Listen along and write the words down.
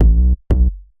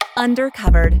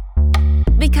Undercovered.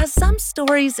 Because some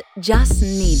stories just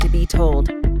need to be told.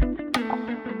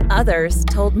 Others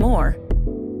told more.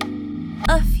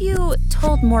 A few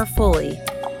told more fully.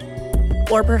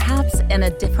 Or perhaps in a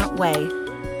different way.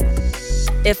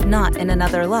 If not in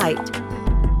another light.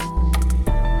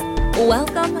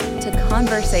 Welcome to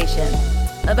Conversation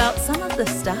about some of the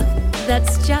stuff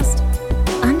that's just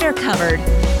undercovered.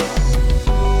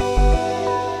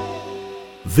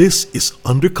 This is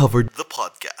Undercovered the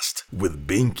Podcast with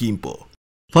Bing Kimpo.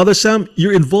 Father Sam,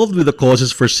 you're involved with the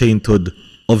causes for sainthood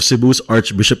of Cebu's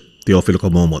Archbishop Teofilo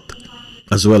Camomot,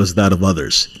 as well as that of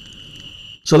others.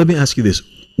 So let me ask you this.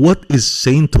 What is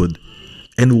sainthood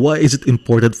and why is it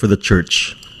important for the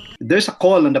church? There's a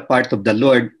call on the part of the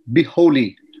Lord, be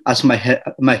holy as my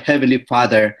Heavenly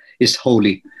Father is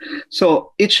holy.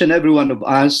 So each and every one of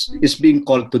us is being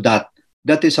called to that.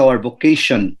 That is our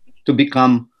vocation, to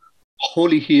become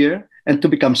holy here and to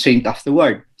become saint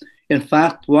afterward. In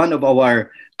fact, one of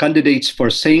our candidates for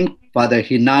saint, Father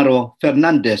Hinaro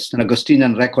Fernandez, an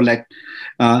Augustinian recollect,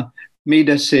 made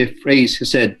us a phrase. He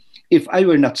said, "If I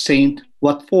were not saint,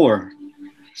 what for?"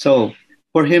 So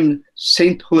for him,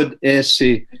 sainthood is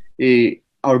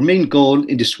our main goal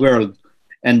in this world,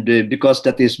 and because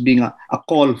that is being a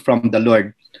call from the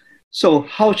Lord. So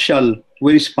how shall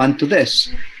we respond to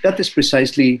this? That is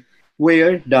precisely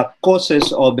where the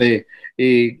causes of a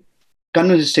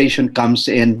canonization comes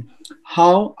in,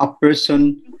 how a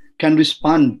person can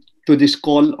respond to this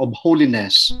call of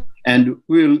holiness. And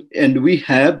we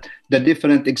have the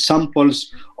different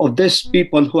examples of these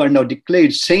people who are now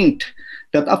declared saint,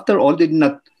 that after all did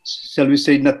not, shall we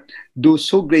say, not do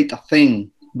so great a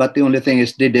thing, but the only thing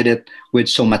is they did it with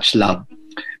so much love.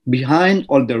 Behind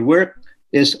all their work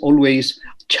is always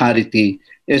charity,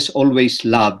 is always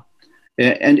love.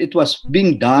 And it was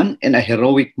being done in a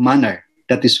heroic manner.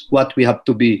 That is what we have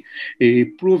to be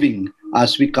proving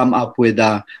as we come up with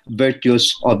the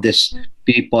virtues of these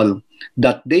people,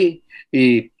 that they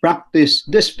practice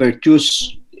these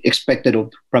virtues expected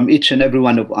from each and every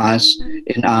one of us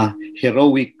in a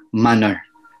heroic manner.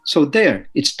 So there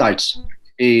it starts.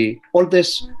 All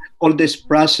these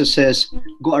processes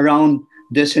go around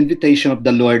this invitation of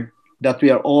the Lord that we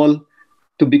are all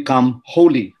to become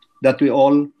holy, that we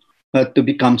all to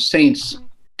become saints,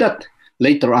 that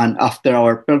later on, after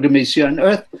our pilgrimage here on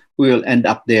earth, we will end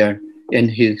up there in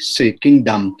His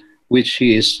kingdom, which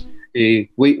He is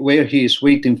where He is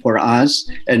waiting for us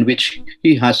and which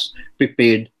He has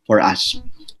prepared for us.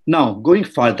 Now, going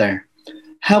further,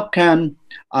 how can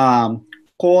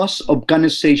cause of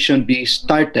canonization be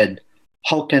started?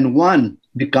 How can one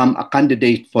become a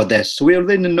candidate for this? We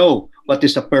already know what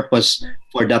is the purpose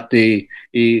for that,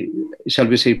 shall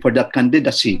we say, for that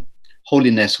candidacy,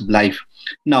 holiness of life.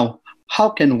 Now, how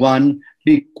can one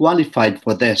be qualified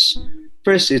for this?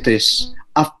 First, it is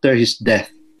after his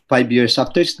death. 5 years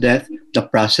after his death, the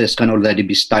process can already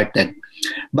be started.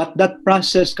 But that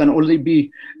process can only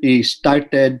be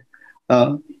started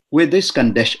with these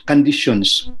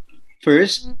conditions.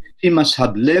 First, he must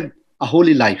have lived a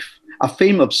holy life, a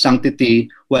fame of sanctity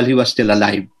while he was still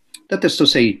alive. That is to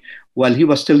say, while he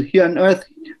was still here on earth,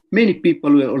 many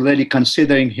people were already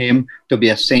considering him to be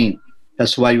a saint.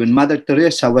 That's why when Mother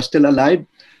Teresa was still alive,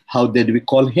 how did we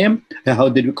call him? How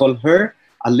did we call her?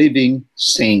 A living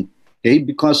saint. Okay?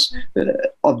 Because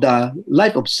of the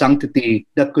life of sanctity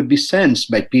that could be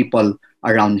sensed by people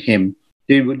around him.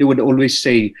 They would always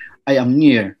say, I am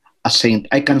near a saint.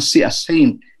 I can see a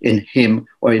saint in him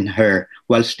or in her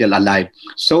while still alive.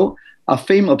 So, a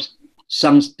fame of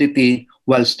sanctity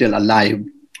while still alive.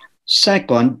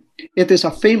 Second, it is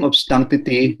a fame of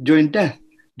sanctity during death,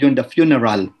 during the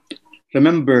funeral.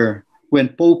 Remember, when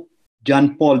Pope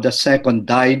John Paul II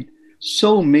died,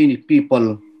 so many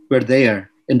people were there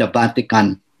in the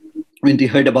Vatican. When they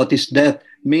heard about his death,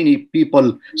 many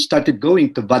people started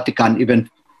going to Vatican, even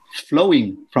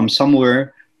flowing from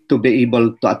somewhere to be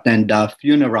able to attend the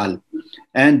funeral.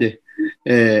 And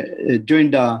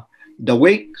during the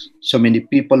wake, so many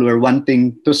people were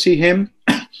wanting to see him.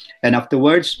 And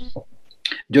afterwards,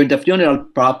 during the funeral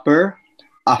proper,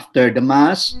 after the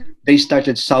Mass, they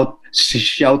started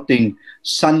shouting,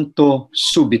 Santo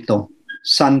Subito,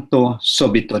 Santo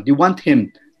Subito. They want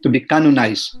him to be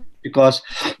canonized because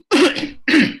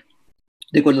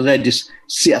they could already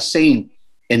see a saint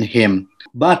in him.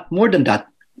 But more than that,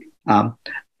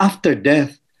 after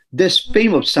death, this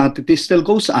fame of sanctity still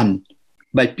goes on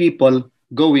by people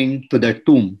going to their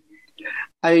tomb.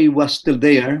 I was still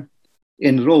there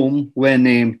in Rome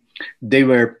when they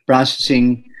were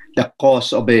processing the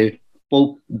cause of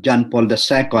Pope John Paul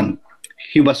II.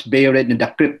 He was buried in the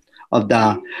crypt of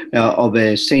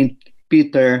Saint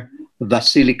Peter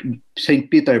St.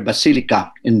 Peter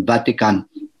Basilica in Vatican.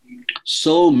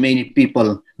 So many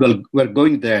people were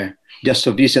going there just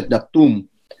to visit the tomb.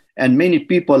 And many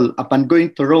people, upon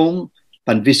going to Rome,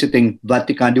 upon visiting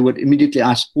Vatican, they would immediately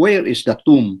ask, where is the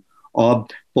tomb of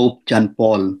Pope John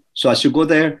Paul? So as you go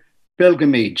there,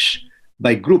 pilgrimage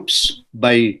by groups,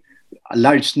 by a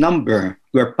large number,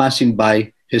 were passing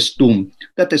by his tomb.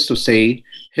 That is to say,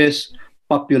 his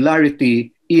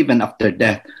popularity even after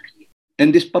death.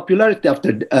 And this popularity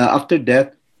after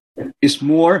death is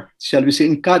more, shall we say,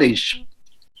 encouraged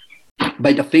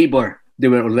by the favor they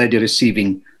were already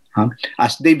receiving.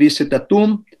 As they visit the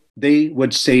tomb, they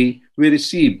would say, we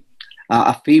receive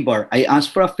a favor. I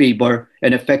asked for a favor,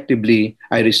 and effectively,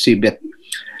 I received it.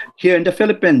 Here in the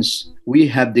Philippines, we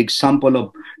have the example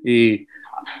of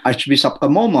Archbishop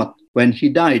Kamomot. When he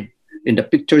died, in the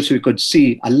pictures, we could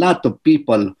see a lot of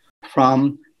people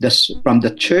from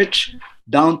the church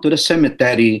down to the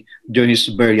cemetery during his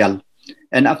burial.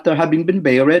 And after having been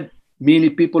buried, many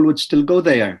people would still go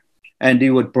there, and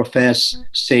they would profess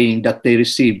saying that they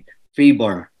received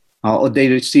favor, or they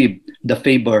received the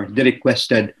favor they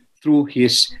requested through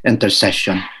his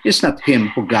intercession. It's not him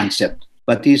who grants it,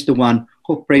 but he's the one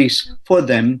who prays for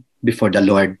them before the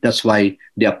Lord. That's why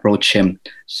they approach him.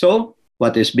 So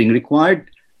what is being required?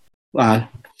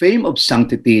 Fame of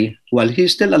sanctity while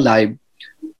he's still alive,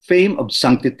 fame of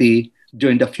sanctity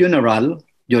during the funeral,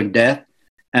 during death,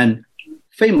 and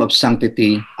fame of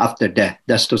sanctity after death.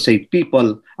 That's to say,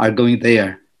 people are going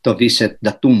there to visit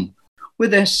the tomb.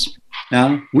 With this,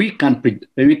 we can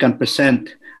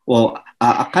present, or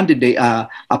a candidate,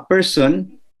 a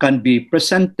person can be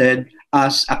presented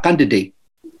as a candidate,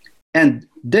 and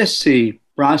this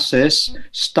process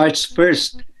starts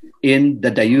first in the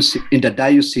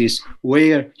diocese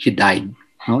where he died,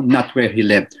 not where he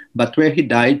lived, but where he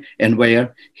died and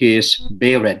where he is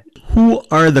buried. Who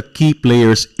are the key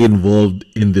players involved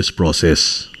in this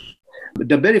process?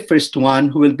 The very first one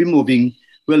who will be moving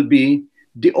will be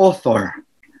the author.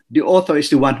 The author is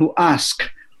the one who asks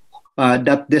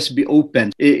that this be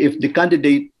opened. If the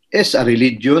candidate is a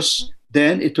religious,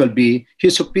 then it will be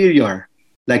his superior,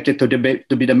 likely to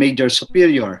be the major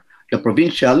superior, the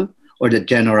provincial, or the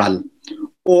general.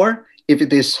 Or if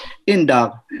it is in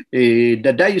the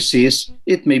diocese,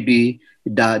 it may be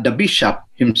the bishop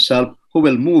himself who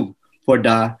will move for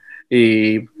the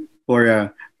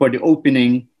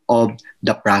opening of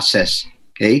the process.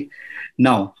 Okay.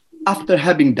 Now, after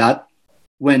having that,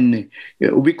 when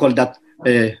we call that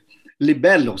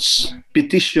libellus,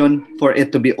 petition for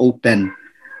it to be open.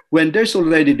 When there's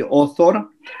already the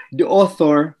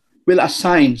author will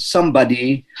assign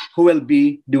somebody who will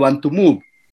be the one to move.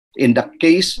 In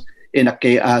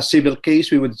a civil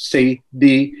case, we would say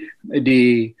the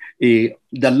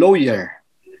lawyer.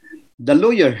 The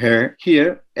lawyer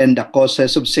here in the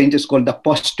causes of saints is called the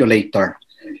postulator.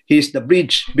 He is the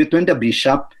bridge between the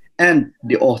bishop and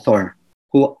the author.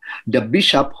 The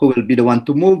bishop who will be the one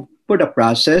to move for the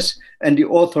process, and the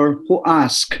author who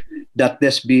asks that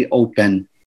this be open.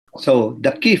 So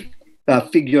the key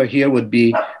figure here would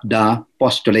be the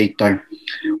postulator.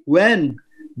 When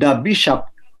the bishop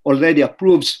already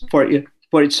approves for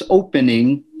its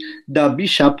opening, the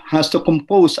bishop has to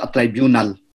compose a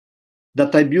tribunal. The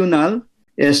tribunal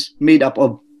is made up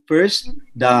of first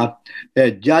the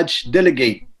judge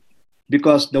delegate,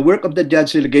 because the work of the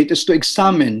judge delegate is to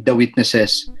examine the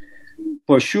witnesses.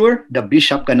 For sure, the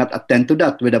bishop cannot attend to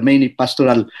that with the many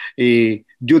pastoral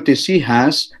duties he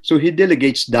has, so he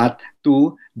delegates that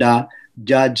to the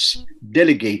judge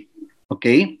delegate.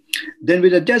 Okay? Then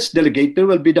with the judge delegate, there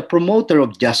will be the promoter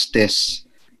of justice.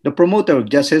 The promoter of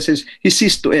justice he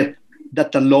sees to it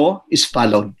that the law is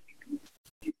followed.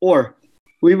 Or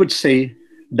we would say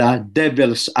the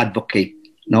devil's advocate.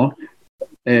 No?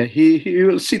 He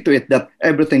will see to it that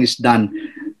everything is done.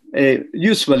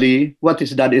 Usually, what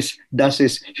is does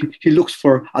is he looks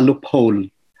for a loophole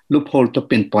to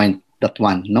pinpoint that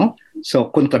one. No, so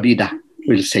contra vida,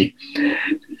 we'll say.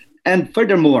 And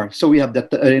furthermore, so we have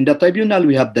in the tribunal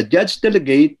we have the judge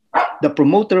delegate, the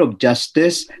promoter of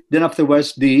justice, then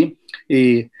afterwards the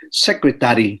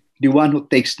secretary, the one who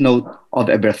takes note of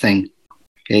everything.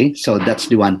 Okay, so that's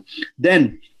the one.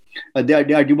 Then they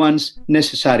are the ones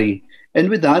necessary. And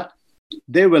with that,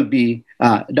 there will be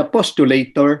the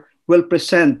postulator will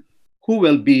present who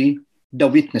will be the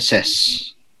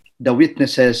witnesses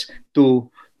to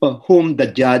whom the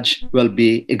judge will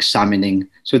be examining.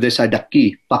 So these are the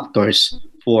key factors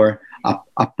for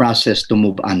a process to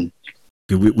move on.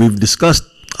 We've discussed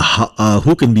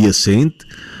who can be a saint.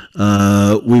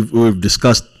 We've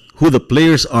discussed who the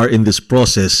players are in this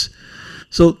process.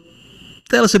 So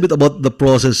tell us a bit about the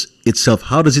process itself.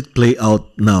 How does it play out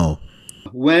now?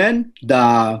 When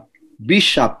the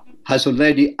bishop has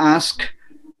already asked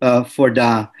for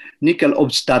the Nickel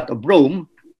Obstat of Rome,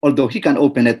 although he can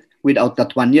open it without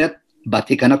that one yet, but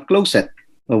he cannot close it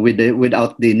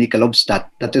without the Nickel Obstat.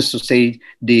 That is to say,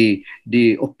 the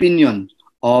opinion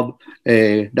of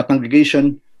the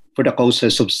Congregation for the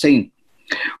Causes of Saint.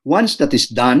 Once that is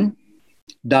done,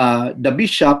 the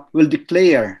bishop will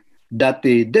declare that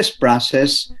this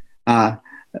process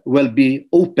will be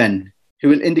open. He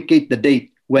will indicate the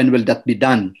date when will that be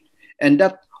done. And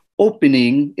that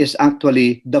opening is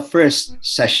actually the first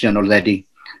session already.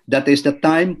 That is the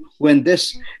time when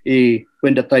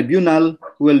when the tribunal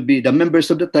will be, the members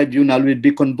of the tribunal will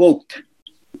be convoked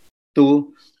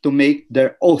to make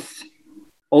their oath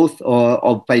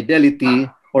of fidelity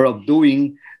or of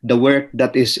doing the work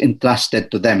that is entrusted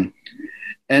to them.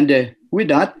 And with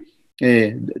that,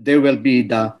 there will be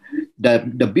the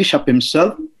bishop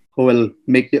himself who will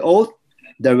make the oath.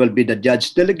 There will be the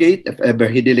judge delegate, if ever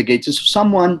he delegates to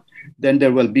someone. Then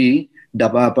there will be the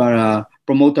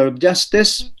promoter of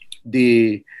justice,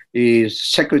 the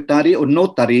secretary or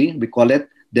notary, we call it,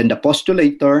 then the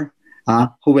postulator,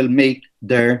 who will make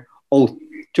their oath.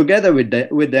 Together with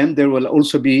them, there will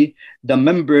also be the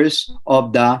members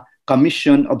of the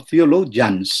Commission of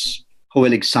Theologians who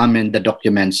will examine the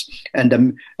documents, and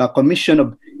the Commission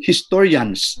of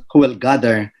Historians who will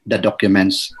gather the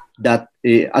documents. That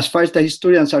as far as the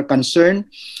historians are concerned,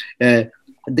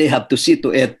 they have to see to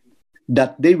it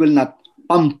that they will not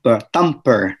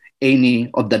tamper any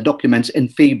of the documents in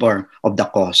favor of the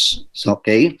cause.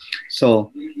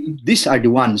 So these are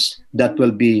the ones that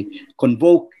will be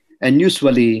convoked, and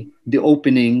usually the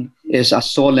opening is a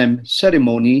solemn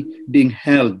ceremony being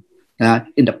held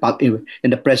in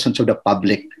the presence of the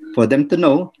public for them to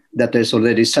know that there's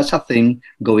already such a thing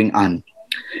going on.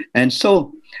 And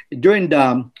so during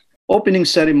the opening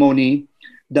ceremony,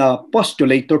 the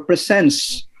postulator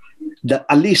presents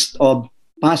a list of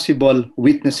possible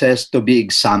witnesses to be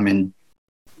examined.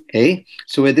 Okay,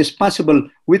 so with these possible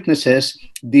witnesses,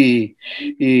 the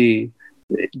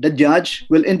judge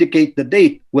will indicate the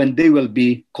date when they will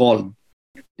be called.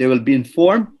 They will be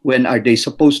informed when are they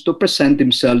supposed to present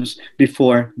themselves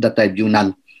before the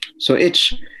tribunal. So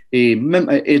each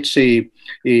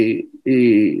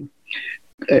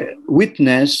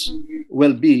witness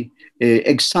will be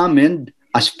examined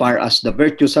as far as the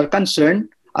virtues are concerned,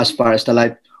 as far as the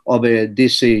life of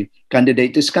this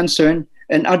candidate is concerned,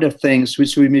 and other things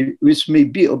which may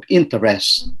be of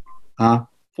interest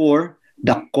for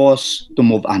the cause to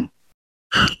move on.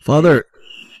 Father,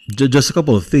 just a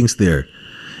couple of things there.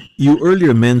 You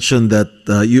earlier mentioned that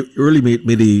you earlier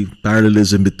made a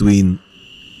parallelism between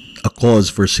a cause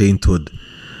for sainthood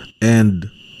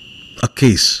and a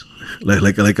case,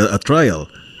 like a trial.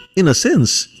 In a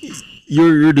sense,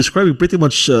 you're describing pretty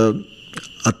much a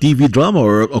TV drama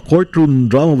or a courtroom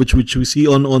drama, which we see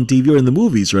on TV or in the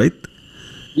movies, right?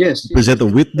 Yes. Present a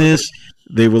witness.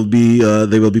 They will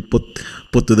be put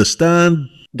to the stand.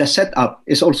 The setup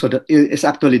is is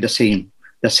actually the same.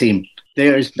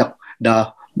 There is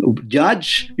the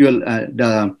judge.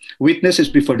 The witness is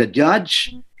before the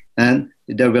judge, and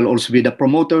there will also be the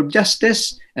promoter of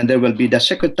justice, and there will be the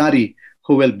secretary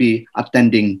who will be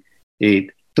attending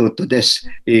to this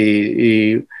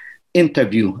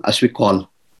interview, as we call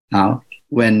now,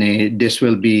 when this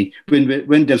will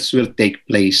take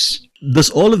place. Does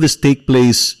all of this take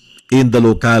place in the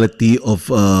locality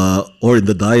of or in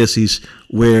the diocese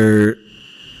where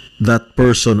that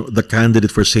person, the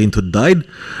candidate for sainthood, died?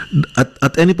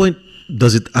 At any point,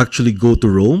 does it actually go to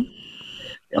Rome?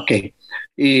 Okay,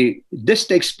 this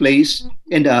takes place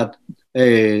in the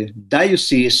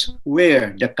diocese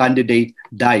where the candidate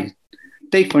died.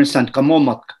 Take, for instance,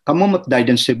 Kamomot. Kamomot died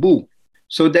in Cebu.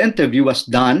 So the interview was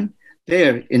done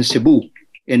there in Cebu.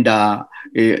 In the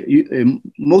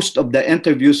most of the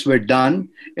interviews were done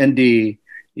in the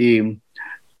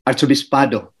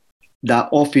Arzobispado, the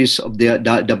office of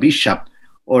the bishop,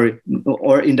 or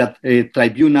in the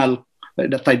tribunal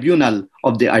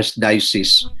of the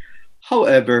archdiocese.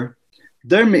 However,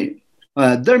 there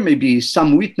may be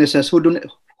some witnesses who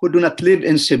do not live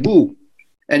in Cebu,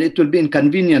 and it will be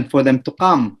inconvenient for them to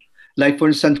come. Like, for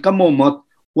instance, Kamomot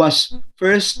was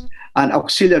first an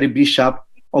auxiliary bishop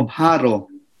of Haro.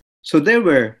 So there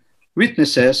were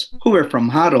witnesses who were from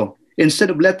Haro.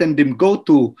 Instead of letting them go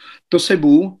to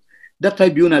Cebu, the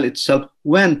tribunal itself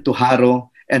went to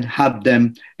Haro and had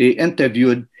them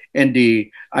interviewed in the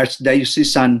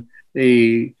archdiocesan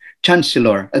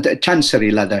chancery,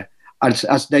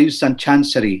 as diocesan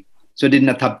chancery. So did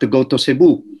not have to go to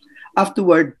Cebu.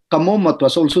 Afterward, Kamomot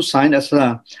was also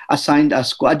assigned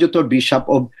as coadjutor bishop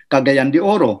of Cagayan de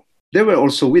Oro. There were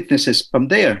also witnesses from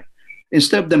there.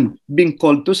 Instead of them being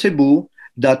called to Cebu,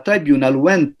 the tribunal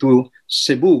went to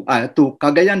to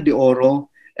Cagayan de Oro,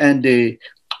 and they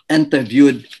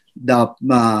interviewed the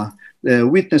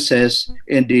witnesses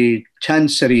in the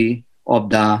chancery of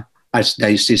the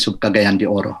Archdiocese of Cagayan de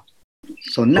Oro.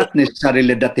 So not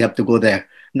necessarily that they have to go there,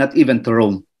 not even to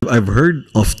Rome. I've heard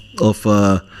of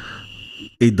a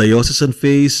diocesan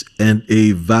phase and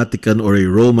a Vatican or a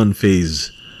Roman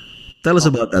phase. Tell us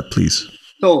about that, please.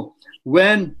 So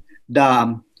when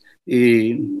the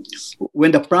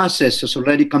process is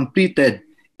already completed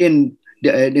in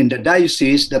the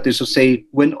diocese, that is to say,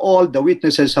 when all the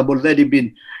witnesses have already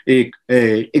been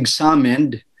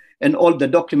examined and all the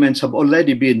documents have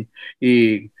already been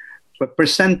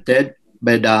presented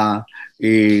by the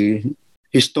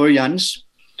historians,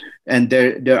 and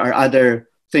there are other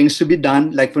things to be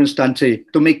done, like for instance,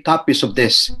 to make copies of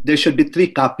this, there should be 3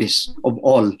 copies of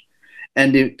all.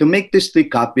 And to make these 3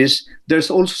 copies, there's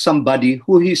also somebody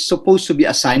who is supposed to be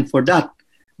assigned for that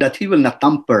he will not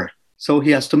tamper. So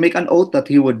he has to make an oath that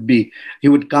he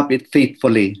would copy it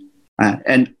faithfully,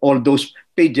 and all those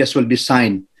pages will be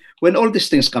signed. When all these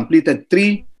things completed,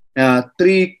 3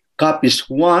 copies.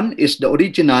 One is the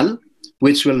original,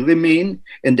 which will remain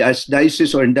in the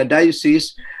archdiocese or in the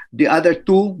diocese. The other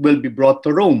 2 will be brought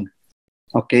to Rome.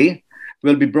 Okay,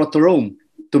 will be brought to Rome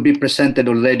to be presented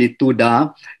already to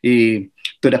the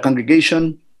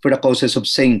congregation for the causes of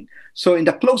saint. So in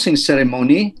the closing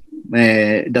ceremony,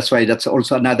 that's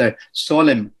also another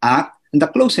solemn act. In the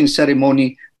closing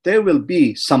ceremony, there will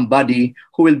be somebody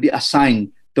who will be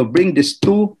assigned to bring these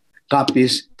 2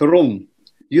 copies to Rome.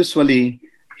 Usually,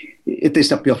 it is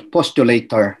the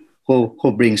postulator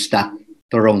who brings that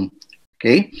to Rome.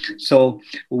 Okay, so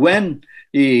when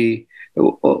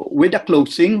with the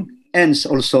closing ends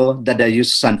also the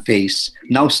diocesan phase.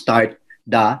 Now start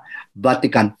the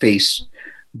Vatican phase.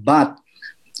 But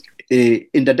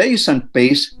in the diocesan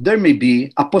phase, there may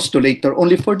be a postulator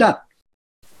only for that.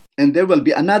 And there will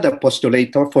be another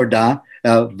postulator for the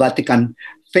Vatican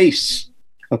phase.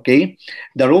 Okay,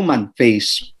 the Roman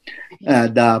phase.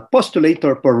 The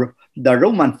postulator for the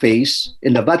Roman phase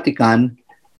in the Vatican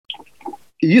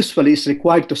usually is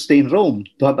required to stay in Rome,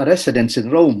 to have a residence in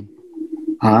Rome.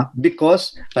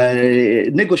 Because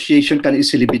negotiation can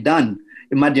easily be done.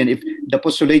 Imagine if the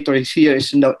postulator is here,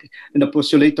 the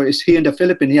postulator is here in the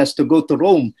Philippines, he has to go to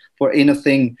Rome for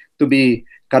anything to be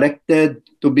corrected,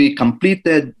 to be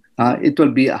completed. It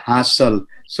will be a hassle.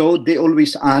 So they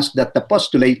always ask that the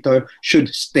postulator should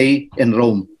stay in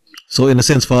Rome. So in a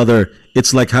sense, Father,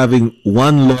 it's like having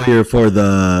one lawyer for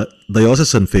the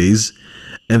diocesan phase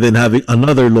and then having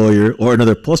another lawyer or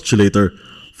another postulator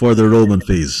for the Roman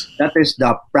phase. That is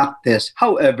the practice.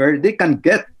 However, they can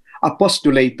get a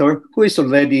postulator who is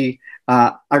already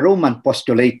a Roman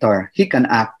postulator. He can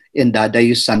act in the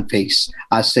diocesan phase.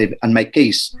 As in my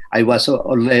case, I was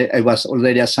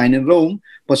already assigned in Rome,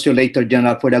 postulator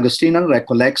general for the Augustinian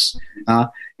recollects.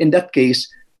 In that case,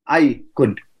 I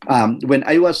could, when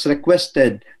I was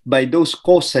requested by those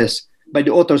causes, by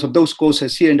the authors of those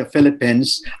causes here in the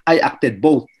Philippines, I acted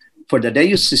both for the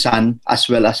diocesan as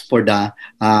well as for the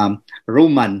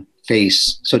Roman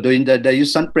phase. So during the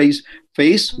diocesan phase,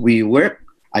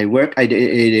 I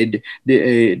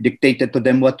dictated to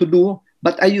them what to do,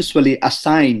 but I usually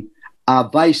assign a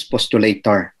vice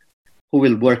postulator who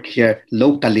will work here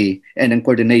locally and in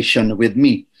coordination with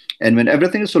me. And when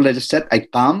everything is already set, I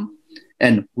come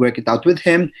and work it out with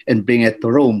him and bring it to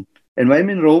Rome. And when I'm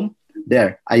in Rome,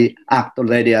 there, I act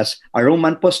already as a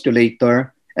Roman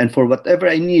postulator, and for whatever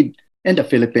I need in the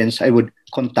Philippines, I would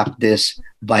contact this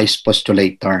vice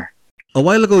postulator. A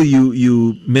while ago,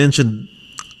 you mentioned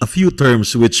a few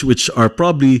terms which are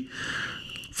probably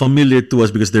familiar to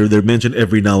us because they're mentioned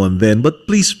every now and then. But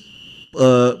please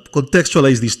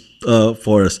contextualize these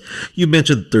for us. You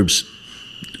mentioned terms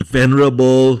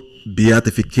venerable,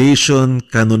 beatification,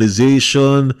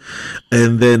 canonization,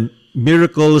 and then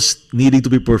miracles needing to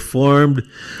be performed.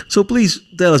 So please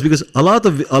tell us, because a lot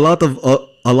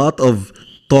of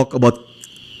talk about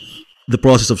the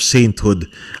process of sainthood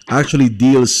actually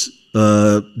deals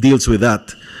with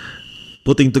that,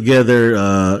 putting together,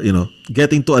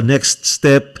 getting to a next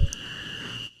step,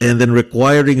 and then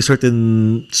requiring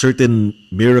certain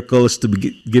miracles to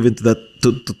be given to that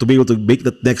to be able to make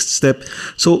that next step.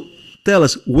 So tell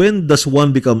us, when does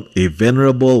one become a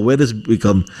venerable? When does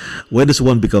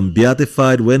one become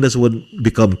beatified? When does one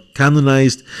become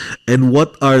canonized? And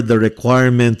what are the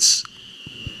requirements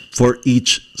for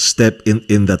each step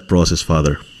in that process,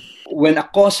 Father? When a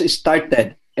cause is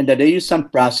started, in the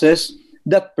deusant process,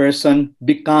 that person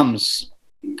becomes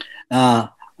a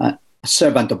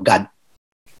servant of God.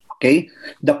 Okay,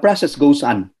 the process goes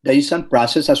on. The deusant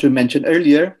process, as we mentioned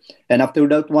earlier, and after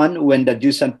that one, when the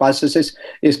deusant process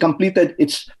is completed,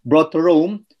 it's brought to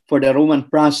Rome for the Roman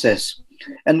process,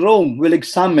 and Rome will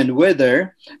examine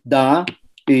whether the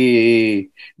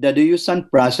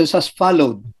deusant process has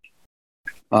followed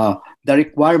the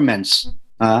requirements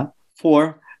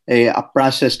for a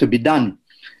process to be done.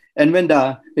 And when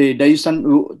the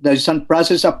deusant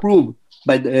process approved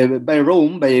by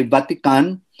Rome, by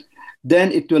Vatican,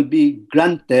 then it will be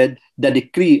granted the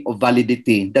decree of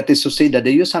validity. That is to say, that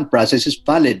the deusant process is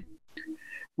valid.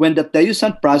 When the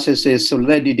deusant process is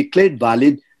already declared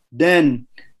valid, then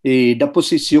the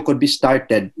positio could be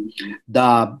started.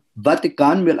 The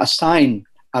Vatican will assign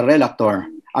a relator.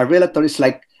 A relator is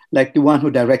like the one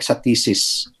who directs a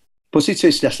thesis. Positio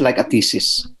is just like a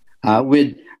thesis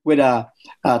with a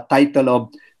title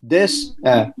of this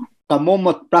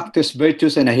Kamomot practice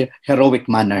virtues in a heroic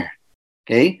manner.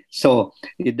 Okay, so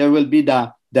there will be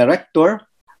the director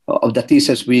of the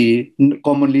thesis we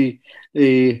commonly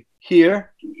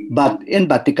hear, but in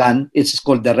Vatican it's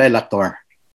called the relator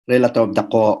of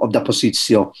the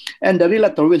positio, and the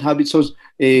relator will have its own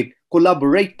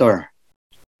collaborator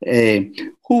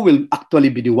who will actually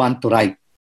be the one to write.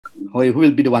 Who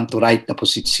will be the one to write the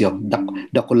positio,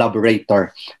 the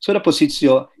collaborator. So the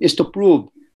positio is to prove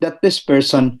that this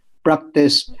person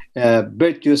practice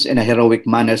virtues in a heroic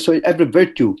manner. So every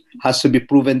virtue has to be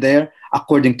proven there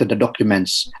according to the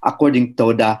documents, according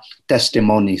to the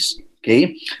testimonies.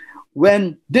 Okay,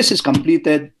 when this is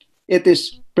completed, it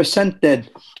is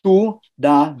presented to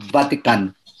the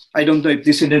Vatican. I don't know if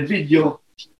this is in the video.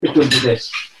 It will be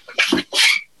this.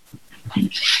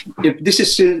 If this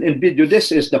is in video,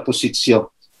 this is the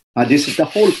positio. This is the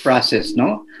whole process,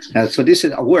 no? So this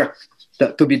is a work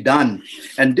to be done,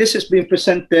 and this is being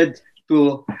presented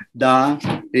to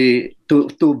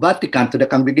to Vatican, to the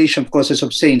Congregation of Crosses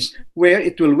of Saints, where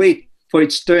it will wait for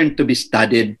its turn to be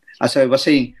studied. As I was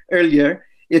saying earlier,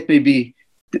 it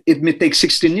may take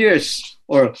 16 years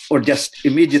or just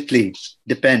immediately,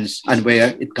 depends on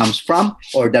where it comes from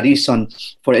or the reason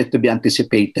for it to be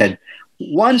anticipated.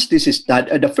 Once this is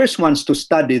studied, the first ones to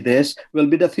study this will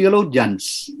be the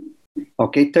theologians.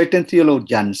 Okay, 13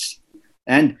 theologians.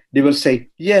 And they will say,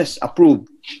 yes, approved.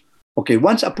 Okay,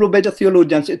 once approved by the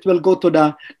theologians, it will go to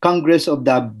the Congress of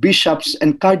the bishops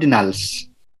and cardinals.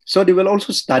 So they will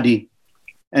also study.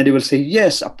 And they will say,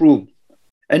 yes, approved.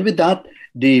 And with that,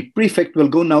 the prefect will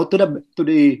go now to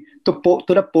the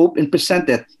Pope and present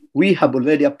it. We have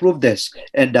already approved this.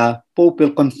 And the Pope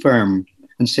will confirm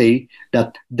and say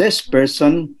that this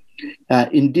person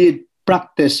indeed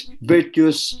practiced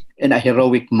virtues in a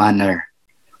heroic manner.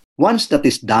 Once that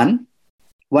is done,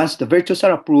 once the virtues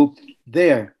are approved,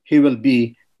 there he will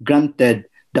be granted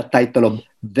the title of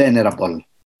venerable.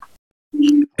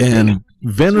 And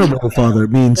venerable, Father,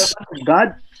 means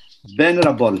God,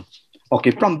 venerable.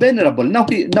 Okay, from venerable, now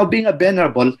being a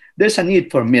venerable, there's a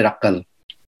need for miracle.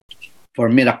 For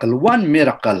miracle, one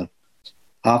miracle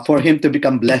for him to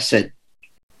become blessed.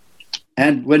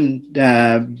 And when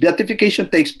beatification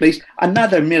takes place,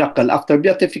 another miracle after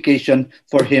beatification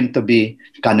for him to be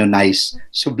canonized.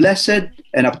 So blessed,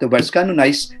 and afterwards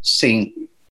canonized, saint.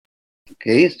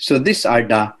 Okay, so these are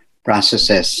the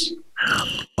processes.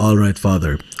 all right,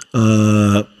 Father.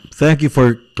 Thank you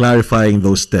for clarifying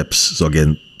those steps. So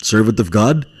again, servant of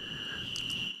God,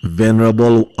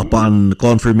 venerable upon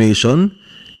confirmation,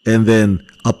 and then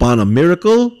upon a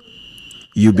miracle,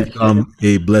 you become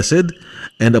a blessed,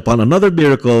 and upon another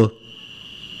miracle,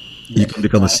 you can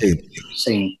become a saint.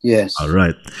 Saint, yes. All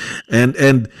right,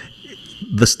 and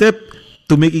the step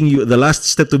to making you, the last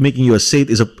step to making you a saint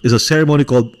is a ceremony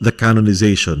called the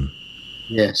canonization.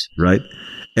 Yes. Right,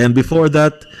 and before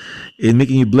that, in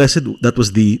making you blessed, that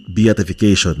was the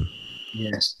beatification.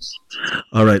 Yes.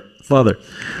 All right, Father,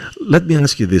 let me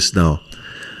ask you this now.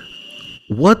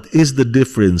 What is the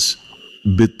difference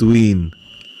between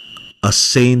a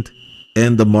saint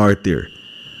and a martyr?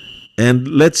 And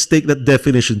let's take that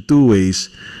definition two ways.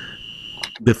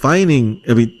 Defining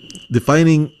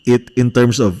it in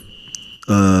terms of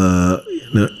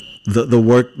the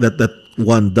work that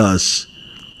one does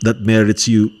that merits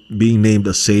you being named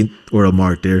a saint or a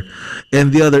martyr,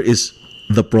 and the other is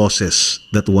the process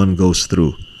that one goes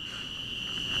through.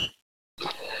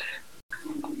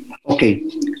 Okay,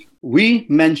 we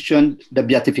mentioned the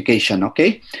beatification.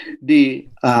 Okay, the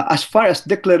as far as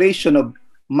declaration of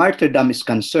martyrdom is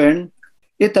concerned,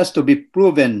 it has to be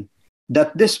proven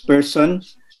that this person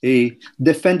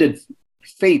defended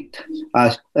faith,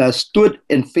 stood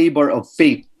in favor of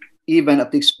faith, even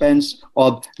at the expense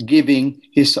of giving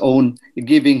his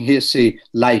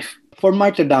life. For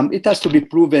martyrdom, it has to be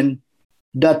proven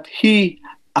that he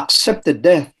accepted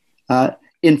death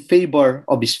in favor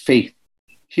of his faith.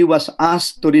 He was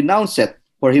asked to renounce it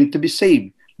for him to be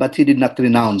saved, but he did not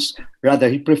renounce. Rather,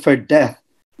 he preferred death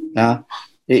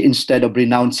instead of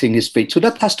renouncing his faith. So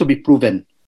that has to be proven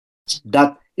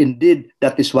that indeed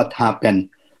that is what happened.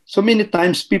 So many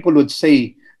times people would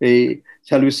say,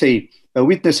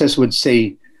 witnesses would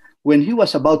say, when he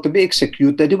was about to be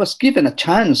executed, he was given a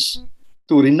chance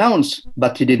to renounce,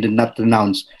 but he did not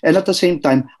renounce. And at the same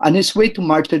time, on his way to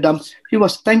martyrdom, he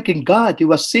was thanking God. He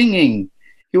was singing.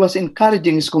 He was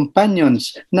encouraging his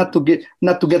companions not to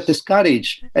get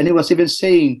discouraged. And he was even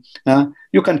saying,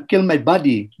 you can kill my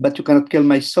body, but you cannot kill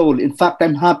my soul. In fact,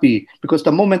 I'm happy because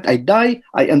the moment I die,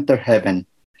 I enter heaven.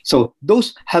 So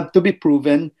those have to be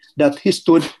proven that he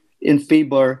stood in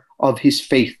favor of his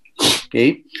faith.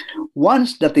 Okay,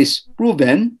 once that is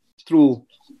proven through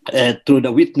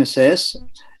the witnesses,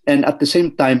 and at the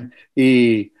same time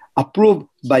approved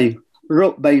by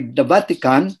the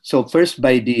Vatican. So first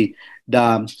by the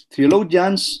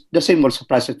theologians, the same also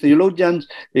process. Theologians,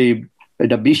 the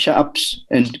bishops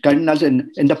and cardinals and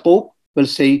the Pope will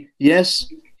say yes,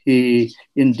 he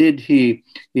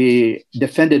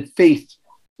defended faith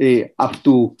up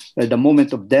to the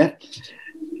moment of death.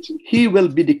 He will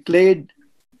be declared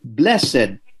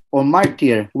blessed or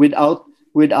martyr without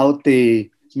a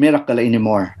miracle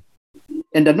anymore.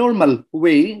 In the normal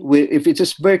way, if it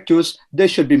is virtuous, there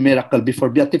should be miracle before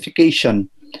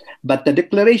beatification. But the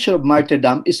declaration of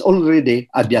martyrdom is already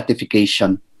a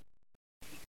beatification.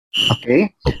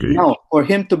 Okay? Now, for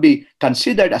him to be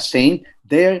considered a saint,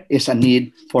 there is a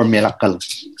need for miracle,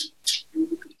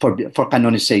 for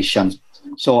canonization.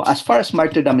 So as far as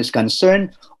martyrdom is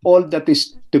concerned, all that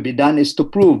is to be done is to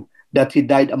prove that he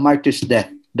died a martyr's death.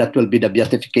 That will be the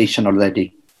beatification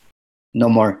already. No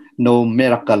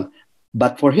miracle.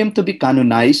 But for him to be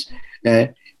canonized,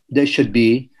 there should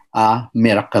be a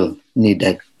miracle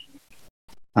needed.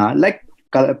 Like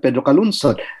Pedro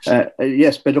Calungsod.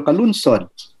 Pedro Calungsod.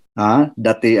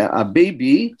 That a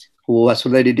baby who was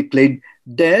already declared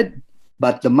dead,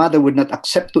 but the mother would not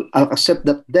accept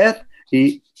that death.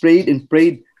 He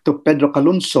prayed to Pedro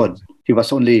Calungsod. He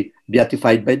was only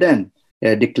beatified by then,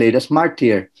 declared as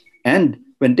martyr. And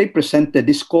when they presented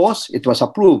this cause, it was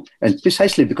approved. And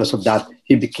precisely because of that,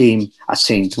 he became a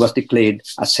saint, was declared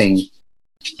a saint.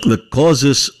 The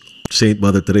causes, Saint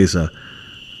Mother Teresa,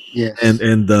 yes,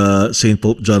 and Saint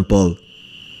Pope John Paul,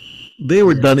 they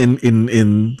were done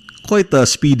in quite a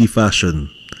speedy fashion.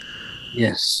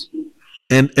 Yes.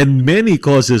 And many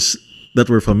causes that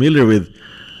we're familiar with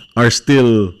are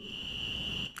still,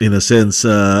 in a sense,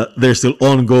 they're still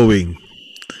ongoing.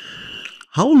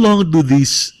 How long do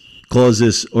these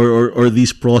causes or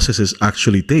these processes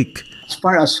actually take? As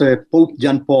far as Pope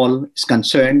John Paul is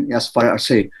concerned, as far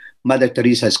as Mother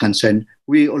Teresa is concerned,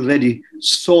 we already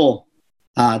saw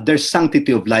their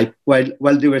sanctity of life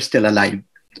while they were still alive.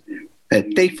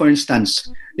 Take, for instance,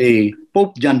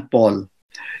 Pope John Paul.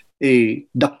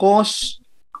 The cause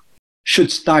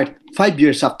should start 5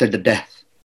 years after the death,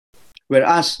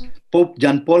 whereas Pope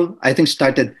John Paul, I think,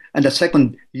 started in the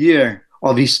second year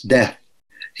of his death.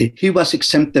 He was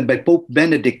exempted by Pope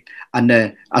Benedict, and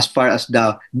as far as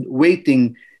the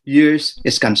waiting years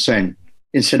is concerned,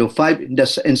 instead of 5,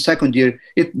 in second year,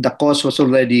 the cause was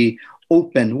already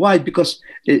open. Why? Because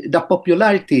the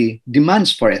popularity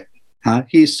demands for it.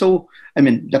 He is so,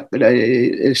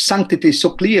 the sanctity is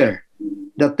so clear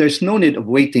that there's no need of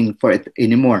waiting for it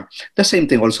anymore. The same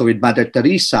thing also with Mother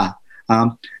Teresa.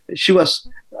 She was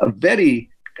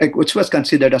she was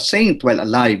considered a saint while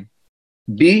alive.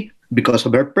 B, because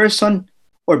of her person,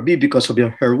 or B, because of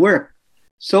her work.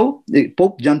 So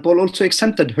Pope John Paul also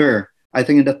exempted her. I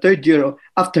think in the third year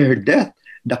after her death,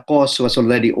 the cause was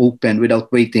already open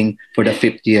without waiting for the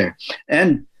 5th year.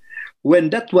 And when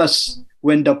the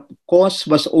cause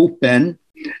was open,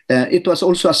 it was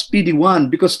also a speedy one,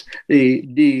 because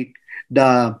the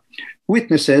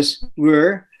witnesses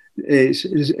were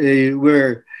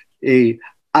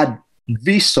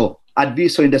adviso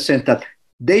in the sense that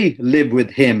they live with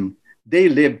him, they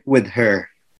live with her.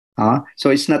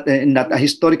 So it's not a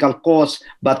historical cause,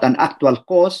 but an actual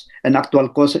cause in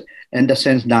the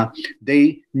sense that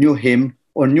they knew him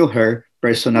or knew her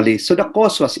personally. So the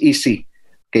cause was easy.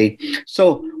 Okay.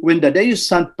 So when the Deus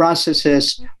Sant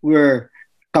processes were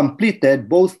completed,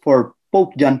 both for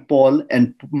Pope John Paul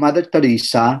and Mother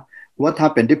Teresa, what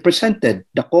happened? They presented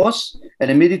the cause,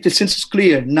 and immediately, since it's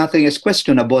clear, nothing is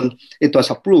questionable, it was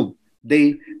approved.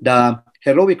 The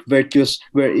heroic virtues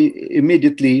were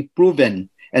immediately proven,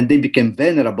 and they became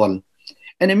venerable.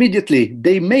 And immediately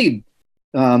they made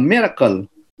a miracle.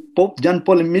 Pope John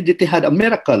Paul immediately had a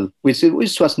miracle, which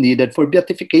was needed for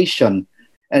beatification.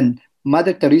 And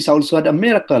Mother Teresa also had a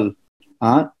miracle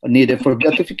needed for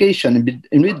beatification.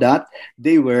 And with that,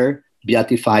 they were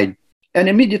beatified. And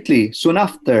immediately, soon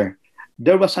after,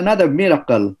 there was another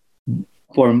miracle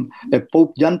for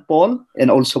Pope John Paul and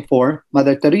also for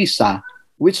Mother Teresa,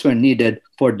 which were needed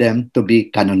for them to be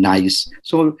canonized.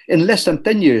 So in less than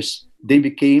 10 years, they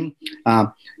became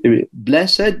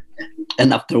blessed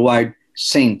and afterward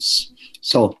saints.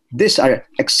 So these are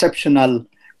exceptional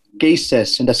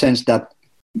cases in the sense that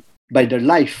by their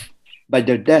life, by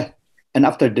their death, and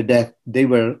after the death, they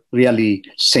were really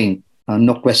saint.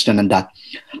 No question on that.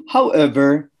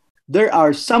 However, there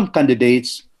are some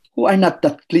candidates who are not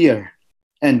that clear.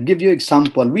 And give you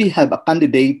example, we have a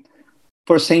candidate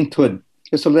for sainthood.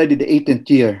 It's already the 18th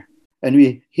year, and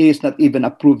he is not even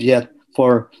approved yet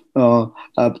for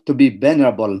to be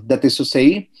venerable. That is to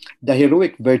say, the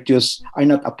heroic virtues are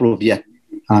not approved yet.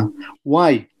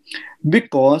 Why?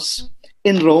 Because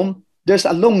in Rome, there's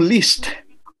a long list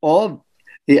of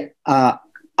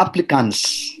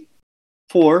applicants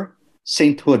for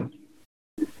sainthood.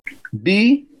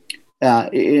 Be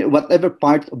whatever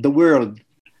part of the world,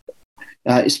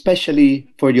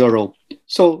 especially for Europe.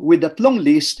 So with that long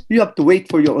list, you have to wait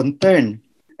for your own turn.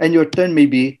 And your turn may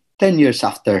be 10 years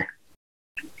after.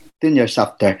 10 years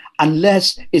after.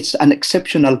 Unless it's an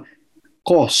exceptional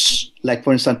cause. Like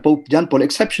for instance, Pope John Paul,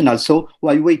 exceptional. So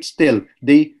why wait still?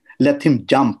 They let him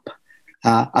jump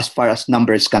as far as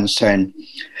number is concerned.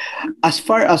 As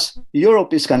far as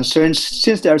Europe is concerned,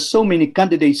 since there are so many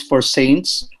candidates for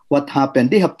saints, what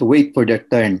happened? They have to wait for their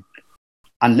turn.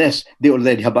 Unless they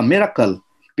already have a miracle.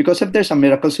 Because if there's a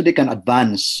miracle, so they can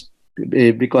advance.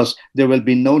 Because there will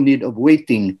be no need of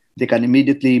waiting. They can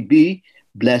immediately be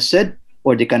blessed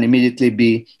or they can immediately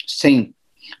be saint.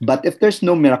 But if there's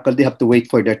no miracle, they have to wait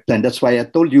for their turn. That's why I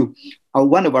told you,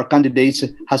 one of our candidates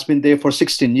has been there for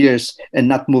 16 years and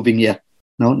not moving yet.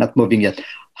 No, not moving yet.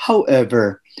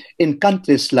 However, in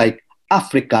countries like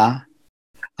Africa,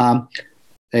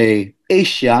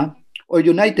 Asia, or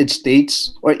United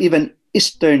States, or even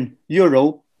Eastern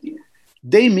Europe,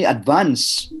 they may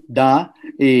advance the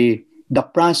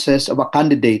process of a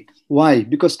candidate. Why?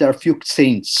 Because there are few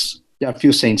saints. There are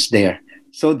few saints there.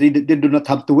 So they do not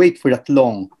have to wait for that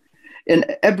long. And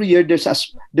every year there's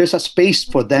a space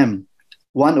for them,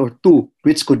 one or two,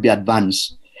 which could be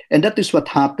advanced. And that is what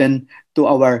happened to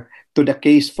the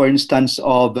case, for instance,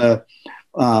 of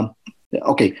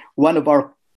one of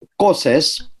our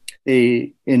causes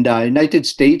in the United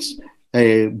States,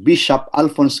 Bishop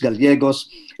Alphonse Gallegos,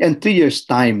 in 3 years'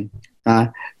 time,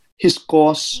 his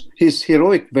cause, his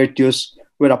heroic virtues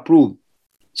were approved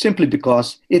simply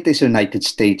because it is United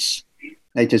States.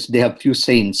 They have few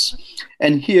saints.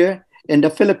 And here in the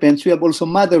Philippines, we have also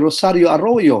Mother Rosario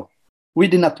Arroyo. We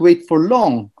did not wait for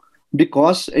long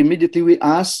because immediately we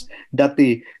asked that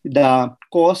the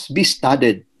cause be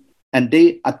studied, and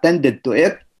they attended to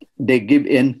it. They give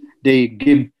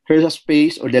her a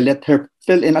space, or they let her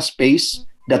fill in a space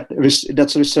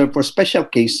that's reserved for special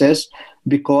cases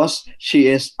because she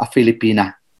is a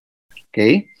Filipina.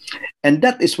 Okay? And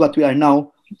that is what we are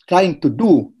now trying to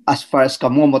do as far as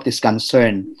Kamomot is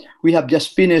concerned. We have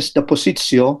just finished the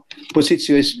Positio.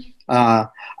 Positio is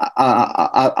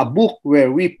a book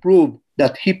where we prove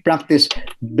that he practiced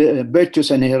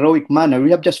virtues in a heroic manner.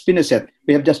 We have just finished it.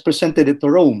 We have just presented it to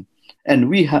Rome. And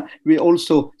we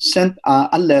also sent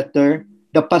a letter,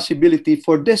 the possibility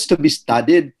for this to be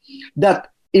studied, that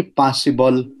if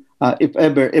possible, if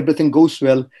ever everything goes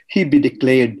well, he be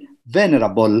declared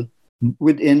venerable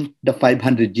within the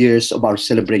 500 years of our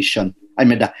celebration. I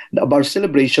mean, of our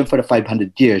celebration for the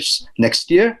 500 years,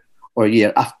 next year or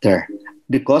year after,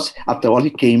 because after all, he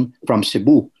came from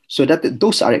Cebu. So that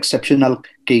those are exceptional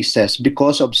cases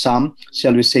because of some,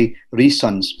 shall we say,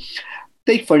 reasons.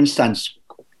 Take, for instance,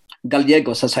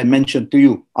 Gallegos, as I mentioned to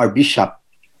you, our bishop.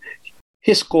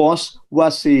 His cause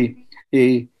was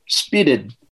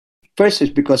speeded. First is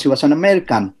because he was an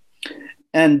American.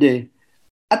 And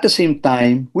at the same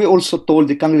time, we also told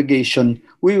the congregation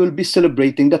we will be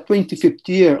celebrating the 25th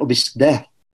year of his death.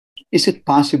 Is it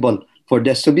possible for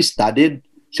this to be studied?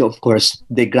 So, of course,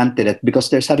 they granted it because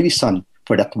there's a reason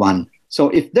for that one. So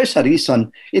if there's a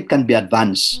reason, it can be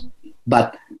advanced.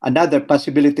 But another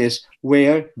possibility is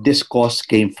where this cause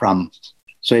came from.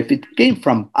 So if it came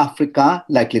from Africa,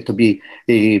 likely to be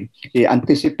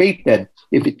anticipated.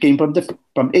 If it came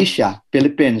from Asia,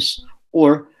 Philippines,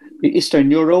 or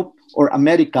Eastern Europe, or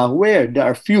America, where there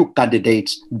are few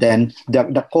candidates, then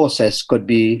the causes could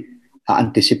be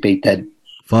anticipated.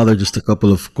 Father, just a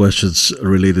couple of questions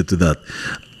related to that.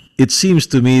 It seems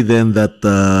to me then that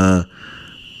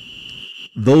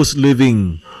those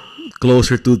living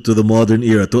closer to the modern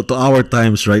era, to our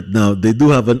times right now, they do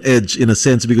have an edge in a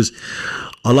sense because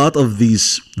a lot of the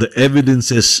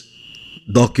evidences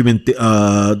document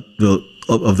of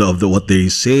the what they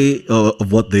say,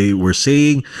 of what they were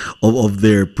saying, of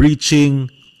their preaching,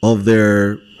 of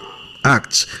their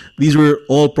acts. These were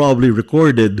all probably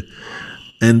recorded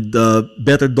and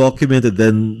better documented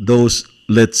than those,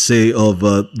 let's say, of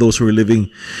those who were living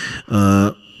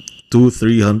 200,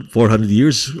 300, 400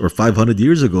 years or 500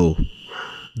 years ago.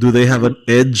 Do they have an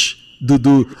edge? Do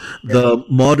the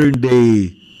modern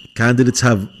day candidates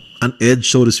have an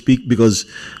edge, so to speak, because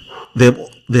they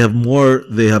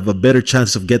have a better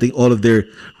chance of getting all of their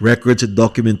records and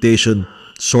documentation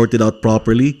sorted out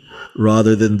properly,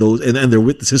 rather than those, and their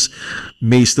witnesses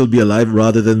may still be alive,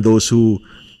 rather than those who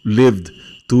lived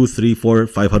 2, 3, 4,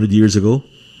 500 years ago?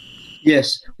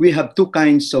 Yes, we have two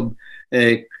kinds of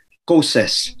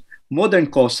causes. Modern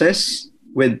causes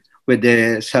with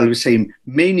the, shall we say,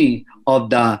 many of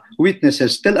the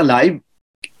witnesses still alive,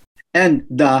 and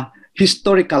the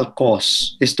historical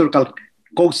causes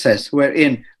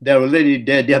wherein they're already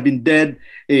dead. They have been dead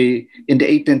in the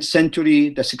 18th century,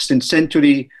 the 16th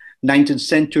century, 19th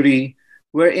century,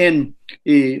 wherein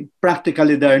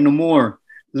practically there are no more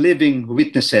living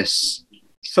witnesses.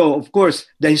 So, of course,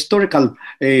 the historical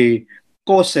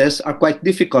causes are quite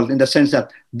difficult in the sense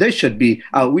that there should be,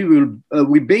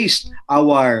 we based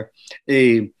our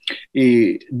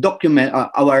document,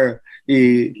 our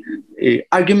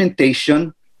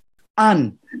argumentation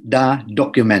on the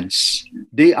documents.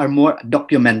 They are more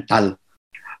documental.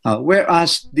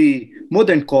 Whereas the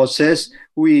modern causes,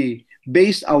 we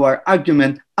base our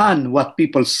argument on what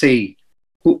people say,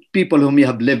 people who may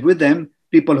have lived with them,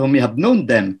 people who may have known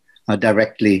them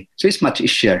directly. So it's much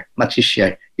easier.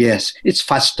 Yes, it's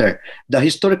faster. The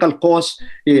historical cause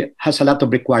has a lot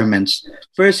of requirements.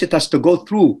 First, it has to go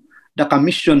through the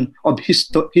commission of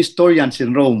historians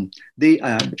in Rome. The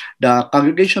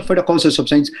Congregation for the Causes of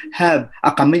Saints have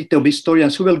a committee of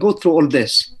historians who will go through all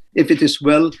this. If it is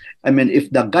if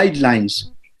the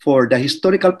guidelines for the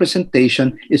historical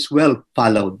presentation is well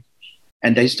followed.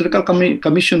 And the Historical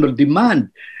Commission will demand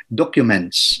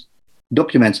documents.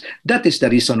 That is the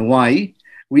reason why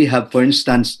we have, for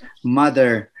instance,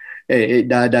 the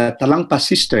Talangpa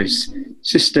sisters,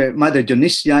 Sister Mother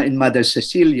Dionisia and Mother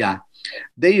Cecilia.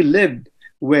 They lived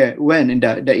when in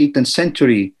the 18th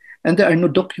century, and there are no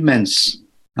documents.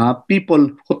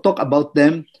 People who talk about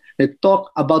them, they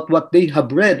talk about what they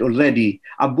have read already,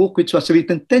 a book which was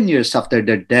written 10 years after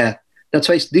their death. That's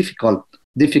why it's difficult.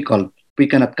 We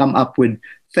cannot come up with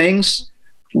things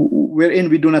wherein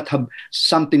we do not have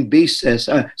something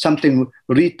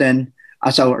written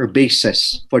as our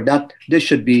basis. For that, there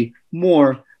should be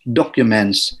more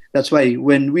documents. That's why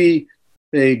when we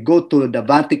go to the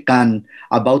Vatican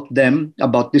about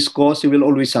this cause, they will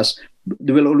always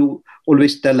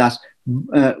tell us,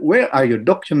 where are your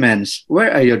documents?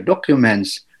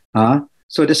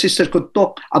 So the sisters could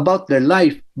talk about their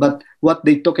life, but what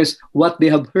they talk is what they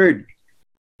have heard.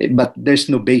 But there's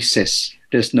no basis.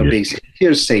 Basis.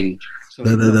 Hearsay. So,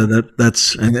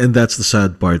 that's the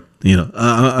sad part.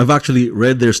 I've actually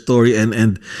read their story,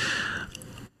 and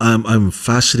I'm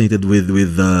fascinated with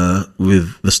the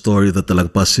story of the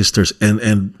Talagpas sisters,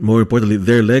 and more importantly,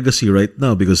 their legacy right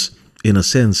now, because in a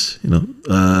sense,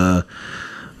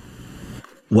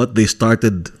 what they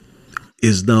started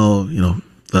is now,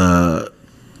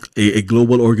 a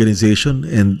global organization,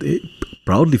 and a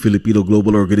proudly Filipino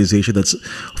global organization that's,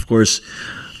 of course,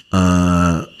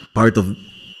 part of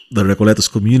the Recoletos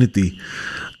community.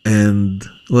 And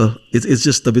well, it's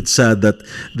just a bit sad that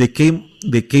they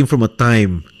came from a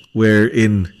time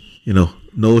wherein,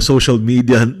 no social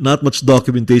media, not much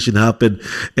documentation happened,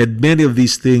 and many of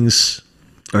these things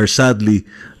are sadly,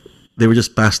 they were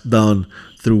just passed down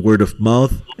through word of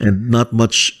mouth, and not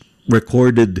much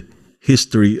recorded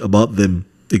history about them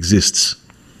exists.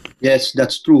 Yes,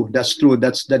 that's true. That's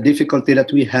the difficulty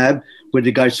that we have with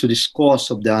regards to this cause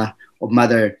of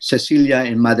Mother Cecilia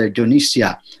and Mother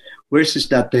Dionisia. Whereas is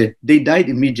that they died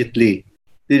immediately.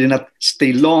 They did not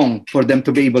stay long for them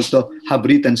to be able to have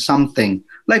written something.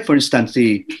 Like, for instance,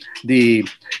 the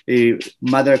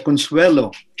Mother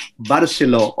Consuelo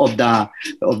Barcelo of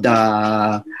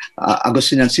the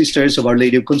Augustinian Sisters of Our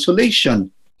Lady of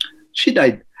Consolation. She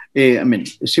died.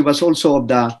 She was also of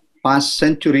the past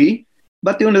century.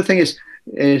 But the only thing is,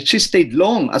 she stayed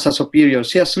long as a superior.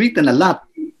 She has written a lot,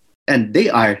 and they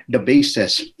are the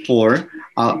basis for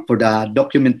the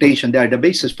documentation. They are the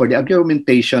basis for the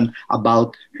argumentation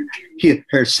about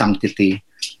her sanctity.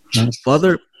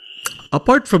 Father,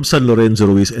 apart from San Lorenzo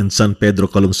Ruiz and San Pedro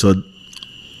Calungsod,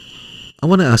 I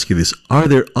want to ask you this. Are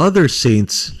there other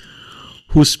saints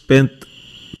who spent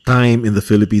time in the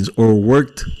Philippines or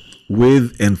worked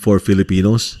with and for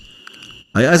Filipinos?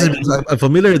 I ask it because I'm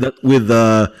familiar that with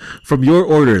from your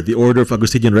order, the Order of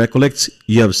Agustinian Recollects,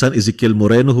 you have San Ezequiel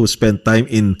Moreno who spent time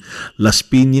in Las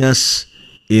Piñas,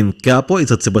 in Quiapo, in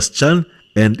San Sebastian,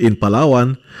 and in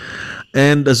Palawan,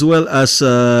 and as well as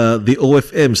the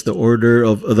OFMs, the Order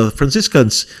of the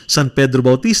Franciscans, San Pedro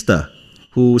Bautista,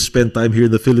 who spent time here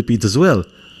in the Philippines as well.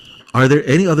 Are there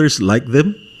any others like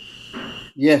them?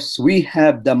 Yes, we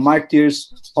have the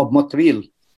martyrs of Motril.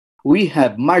 We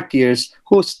have martyrs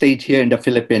who stayed here in the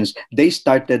Philippines. They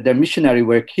started their missionary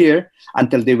work here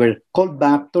until they were called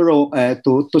back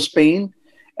to Spain,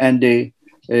 and they,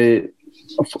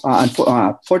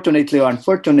 fortunately or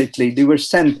unfortunately, they were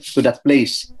sent to that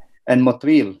place and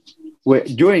Motril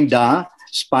during the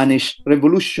Spanish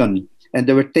Revolution, and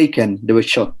they were taken. They were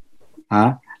shot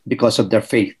because of their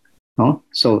faith. No?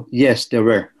 So yes, there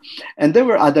were. And there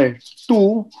were other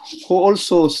two who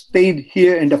also stayed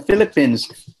here in the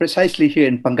Philippines, precisely here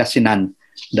in Pangasinan.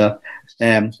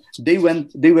 They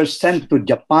were sent to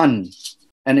Japan,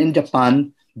 and in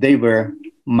Japan they were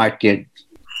martyred.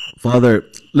 Father,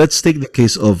 let's take the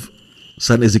case of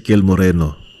San Ezequiel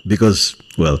Moreno because,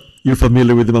 well, you're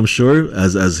familiar with him, I'm sure,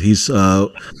 as he's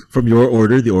from your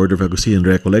order, the Order of Agustinian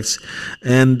Recollects,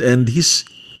 and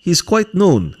he's quite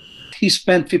known. He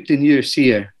spent 15 years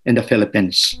here in the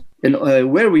Philippines. And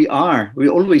where we are, we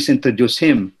always introduce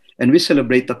him. And we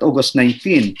celebrate that August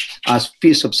 19 as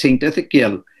Feast of Saint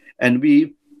Ezekiel. And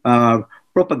we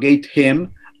propagate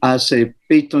him as a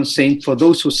patron saint for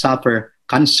those who suffer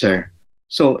cancer.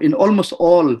 So in almost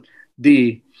all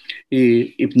the,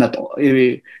 if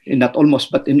not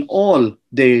almost, but in all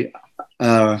the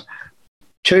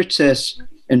churches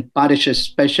and parishes,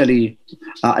 especially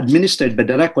administered by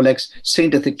the Recollects,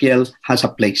 Saint Ezekiel has a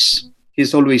place.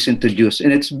 He's always introduced,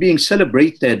 and it's being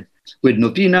celebrated with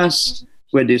novenas,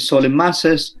 with the solemn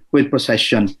masses, with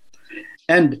procession.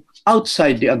 And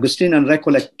outside the Augustinian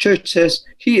Recollect churches,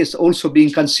 he is also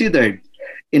being considered.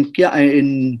 In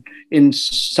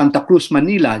Santa Cruz,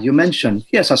 Manila, you mentioned,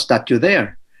 he has a statue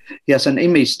there. He has an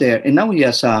image there, and now he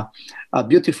has a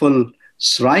beautiful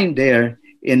shrine there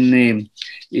in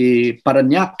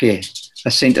Parañaque,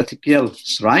 a Saint Ezekiel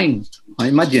shrine. I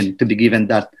imagine to be given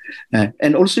that.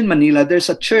 And also in Manila, there's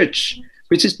a church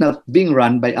which is not being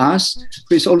run by us,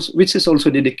 which is also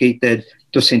dedicated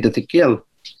to Saint Ezekiel.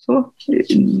 So, there's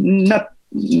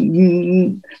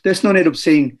no need of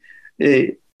saying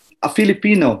a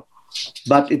Filipino,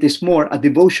 but it is more a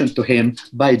devotion to him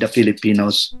by the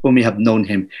Filipinos who may have known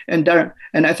him. And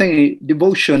I think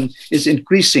devotion is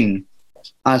increasing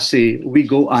as we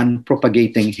go on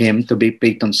propagating him to be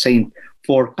patron saint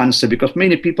for cancer, because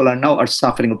many people are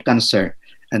suffering of cancer,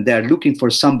 and they are looking for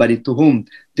somebody to whom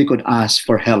they could ask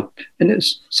for help. And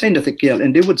it's Saint Ezekiel,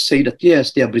 and they would say that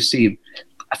yes, they have received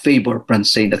a favor from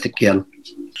Saint Ezekiel.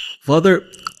 Father,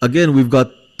 again, we've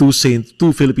got two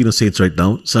Filipino saints right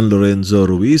now, San Lorenzo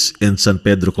Ruiz and San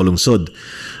Pedro Calungsod.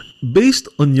 Based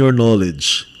on your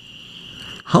knowledge,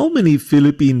 how many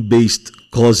Philippine-based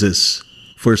causes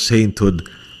for sainthood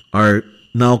are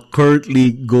now currently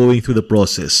going through the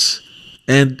process?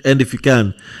 And if you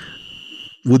can,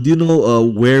 would you know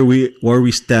where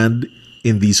we stand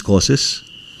in these causes?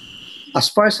 As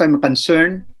far as I'm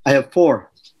concerned, I have 4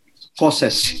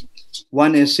 causes.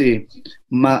 One is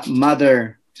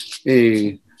Mother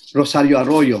Rosario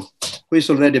Arroyo, who is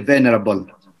already venerable.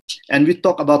 And we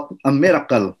talk about a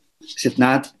miracle, is it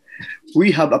not?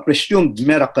 We have a presumed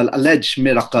miracle, alleged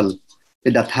miracle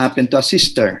that happened to a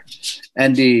sister.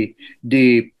 And the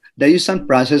diocesan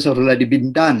process has already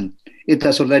been done. It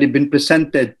has already been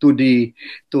presented to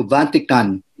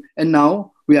Vatican. And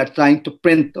now we are trying to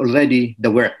print already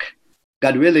the work.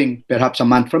 God willing, perhaps a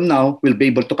month from now, we'll be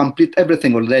able to complete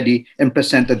everything already and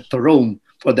present it to Rome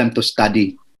for them to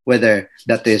study whether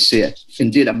that is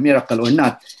indeed a miracle or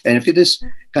not. And if it is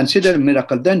considered a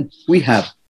miracle, then we have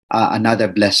another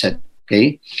blessed.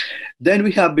 Okay. Then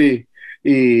we have a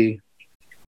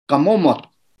Kamomot,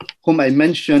 whom I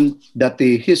mentioned that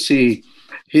his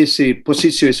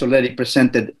position is already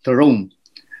presented to Rome.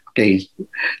 Okay.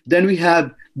 Then we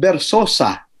have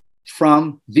Bersosa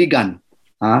from Vigan.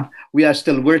 We are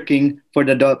still working for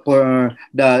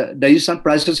the diocesan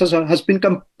process has been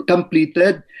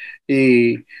completed.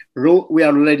 We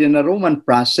are already in a Roman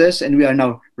process, and we are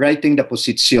now writing the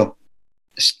positio.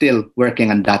 Still working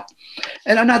on that.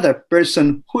 And another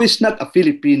person who is not a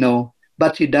Filipino,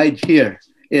 but he died here,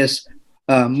 is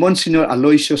Monsignor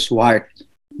Aloysius Wart,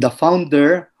 the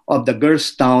founder of the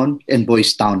girls' town and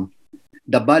boys' town.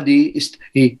 The body is,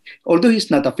 although he's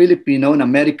not a Filipino, an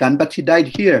American, but he died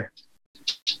here.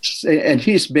 And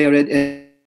he is buried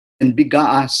in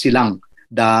Bigaa Silang,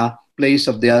 the place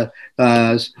of the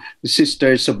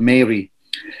Sisters of Mary.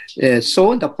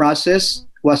 So the process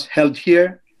was held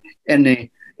here in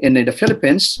the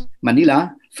Philippines,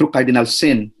 Manila, through Cardinal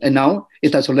Sin. And now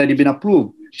it has already been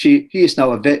approved. He is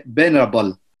now a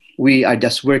venerable. We are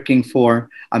just working for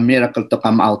a miracle to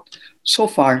come out. So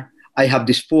far, I have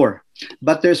these 4.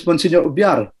 But there's Monsignor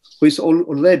Ubiar, who is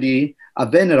already a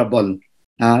venerable.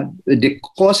 The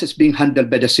cause is being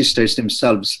handled by the sisters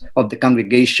themselves of the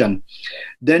congregation.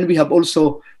 Then we have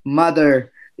also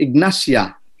Mother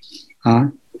Ignacia,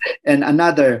 and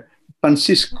another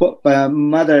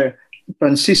Mother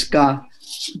Francisca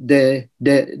de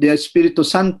Espiritu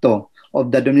Santo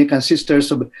of the Dominican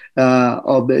Sisters of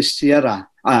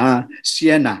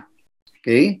Siena.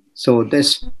 Okay, so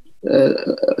this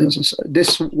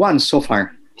one so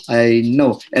far I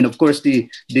know, and of course the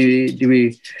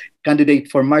candidate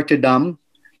for martyrdom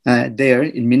there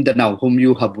in Mindanao, whom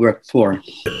you have worked for.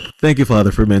 Thank you,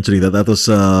 Father, for mentioning that. That was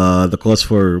the cause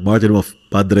for martyrdom of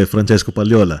Padre Francesco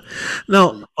Paliola.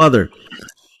 Now, Father,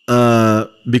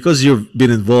 because you've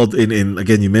been involved in,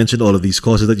 again, you mentioned all of these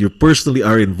causes that you personally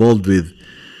are involved with,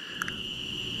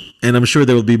 and I'm sure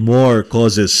there will be more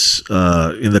causes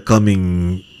in the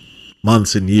coming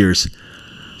months and years.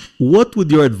 What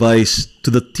would your advice to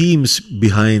the teams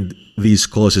behind these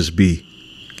causes be?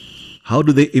 How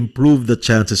do they improve the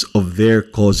chances of their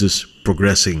causes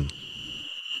progressing?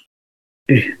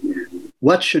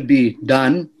 What should be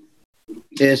done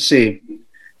is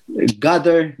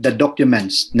gather the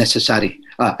documents necessary,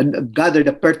 gather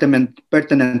the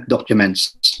pertinent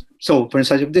documents. So, for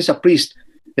instance, if there's a priest,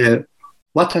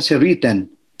 what has he written?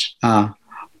 Shall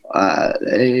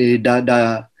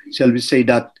we say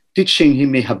that teaching he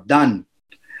may have done?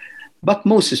 But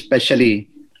most especially,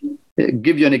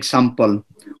 give you an example.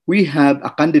 We have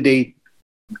a candidate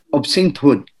of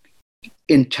sainthood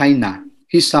in China.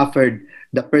 He suffered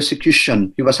the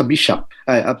persecution. He was a bishop.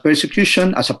 A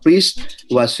persecution as a priest,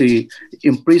 was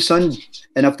imprisoned,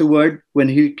 and afterward, when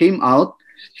he came out,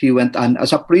 he went on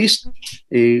as a priest,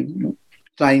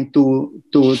 trying to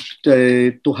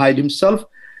hide himself.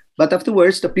 But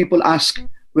afterwards, the people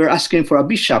were asking for a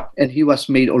bishop, and he was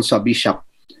made also a bishop.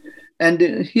 And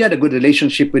he had a good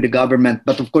relationship with the government,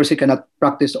 but of course he cannot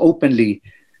practice openly.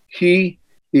 He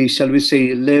shall we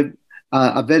say, lived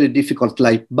a very difficult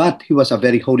life, but he was a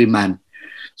very holy man.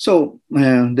 So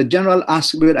the general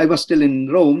asked, when I was still in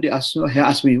Rome, he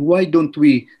asked me, why don't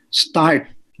we start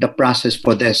the process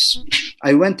for this?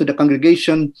 I went to the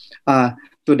congregation, to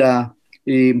the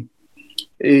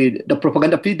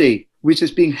Propaganda Fide, which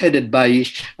is being headed by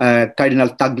Cardinal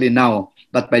Tagle now,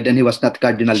 but by then he was not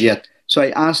cardinal yet. So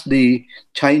I asked the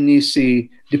Chinese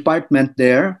department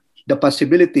there the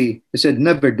possibility. They said,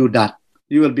 never do that.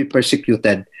 You will be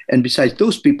persecuted. And besides,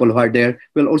 those people who are there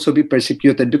will also be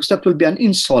persecuted, because that will be an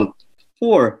insult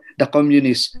for the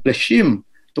communist regime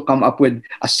to come up with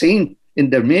a saint in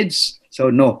their midst.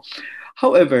 So no.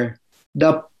 However,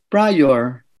 the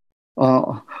prior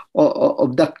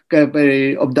of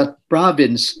that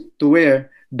province to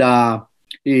where the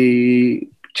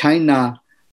China,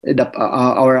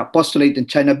 our apostolate in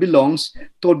China belongs,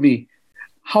 told me,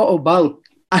 how about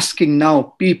asking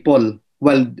now people,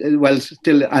 while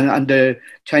still under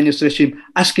Chinese regime,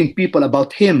 asking people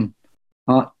about him,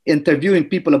 interviewing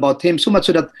people about him, so much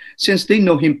so that since they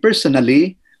know him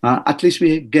personally, at least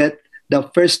we get the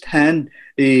first-hand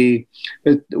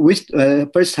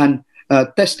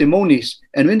testimonies.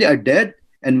 And when they are dead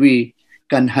and we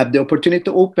can have the opportunity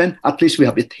to open, at least we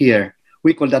have it here.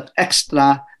 We call that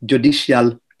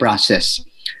extrajudicial process.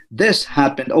 This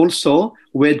happened also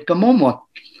with Kamomot.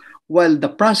 While the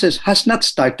process has not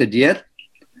started yet,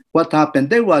 what happened?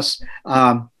 There was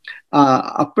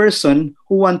a person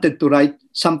who wanted to write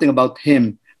something about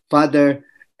him, Father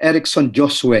Erickson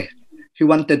Josue. He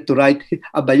wanted to write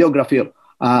a biography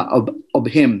of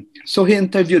him. So he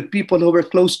interviewed people who were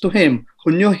close to him,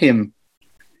 who knew him.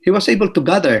 He was able to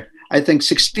gather, I think,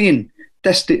 16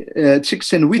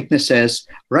 witnesses,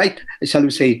 right? Shall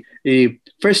we say,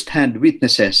 first-hand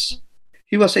witnesses.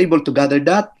 He was able to gather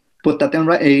that, put that in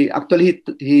right. Actually,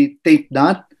 he taped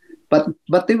that,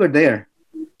 but they were there.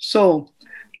 So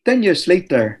 10 years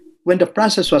later, when the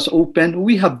process was opened,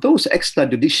 we have those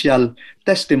extrajudicial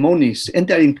testimonies, and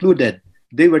they are included.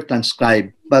 They were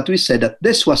transcribed. But we said that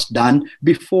this was done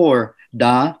before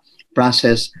the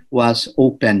process was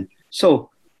open. So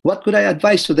what could I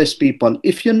advise to these people?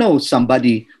 If you know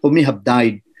somebody who may have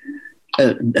died,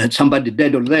 somebody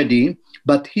dead already,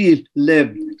 but he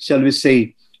lived, shall we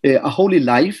say, a holy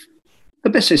life. The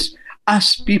best is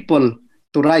ask people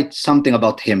to write something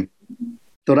about him,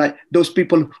 to write those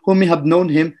people who may have known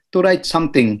him to write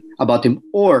something about him,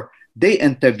 or they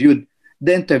interview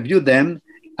them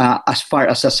as far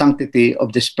as the sanctity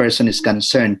of this person is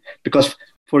concerned. Because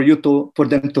for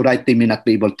them to write, they may not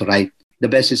be able to write. The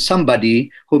best is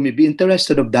somebody who may be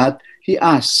interested of that. He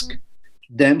asks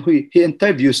them, he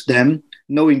interviews them,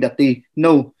 knowing that they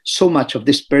know so much of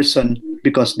this person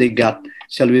because they got,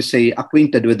 shall we say,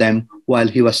 acquainted with them while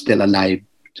he was still alive.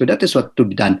 So that is what to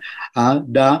be done.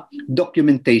 The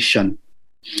documentation.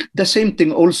 The same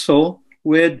thing also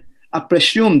with a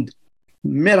presumed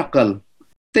miracle.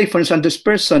 Say, for instance, this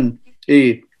person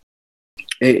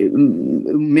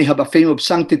may have a fame of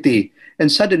sanctity,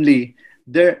 and suddenly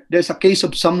there's a case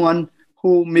of someone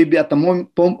who may be at the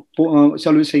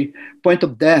shall we say, point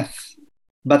of death,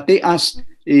 but they ask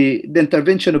the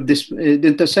intervention of this, the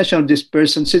intercession of this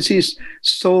person, since he's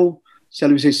so, shall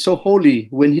we say, so holy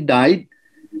when he died,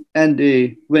 and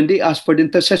when they ask for the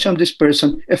intercession of this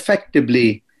person,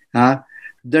 effectively,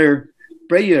 their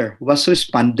prayer was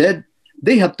responded.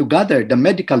 They have to gather the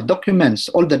medical documents,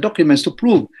 all the documents to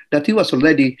prove that he was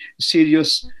already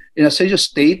in a serious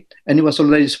state, and he was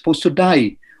already supposed to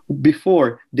die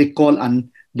before they call on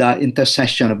the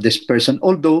intercession of this person,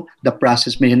 although the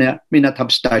process may not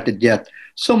have started yet.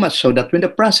 So much so that when the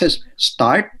process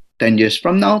starts, 10 years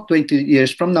from now, 20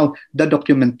 years from now, the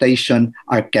documentation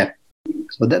are kept.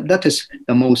 So that is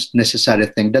the most necessary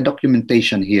thing, the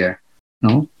documentation here.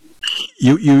 No?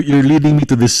 You're leading me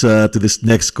to this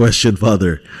next question,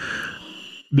 Father,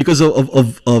 because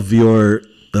of your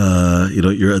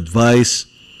your advice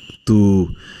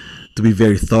to be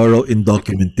very thorough in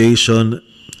documentation.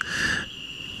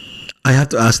 I have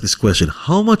to ask this question: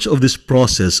 how much of this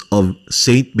process of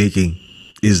saint making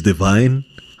is divine?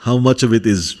 How much of it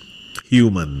is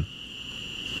human?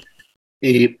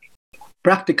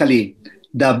 Practically,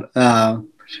 shall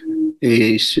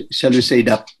we say,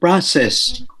 the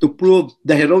process to prove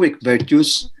the heroic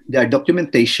virtues, their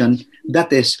documentation,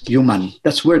 that is human.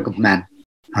 That's work of man.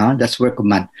 That's work of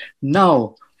man.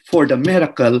 Now, for the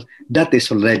miracle, that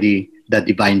is already the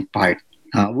divine part.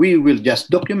 We will just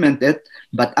document it,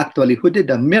 but actually, who did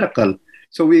the miracle?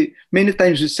 So many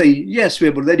times we say, yes, we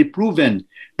have already proven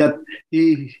that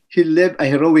he lived a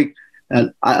heroic.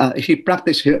 He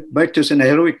practiced virtues in a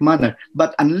heroic manner,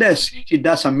 but unless he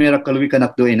does a miracle, we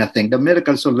cannot do anything. The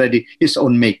miracle is already his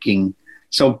own making.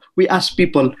 So we ask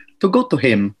people to go to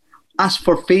him, ask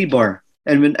for favor,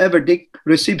 and whenever they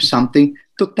receive something,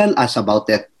 to tell us about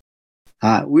it.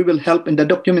 We will help in the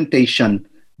documentation,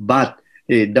 but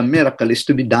the miracle is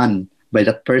to be done by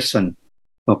that person,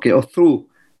 okay, or through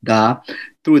the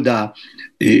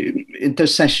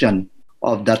intercession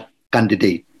of that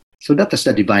candidate. So that is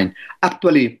the divine.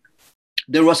 Actually,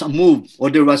 there was a move,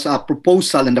 or there was a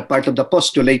proposal on the part of the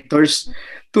postulators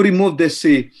to remove this,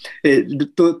 to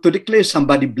declare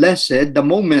somebody blessed the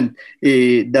moment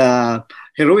the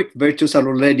heroic virtues are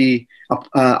already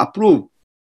approved,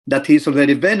 that he is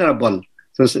already venerable.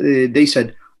 So they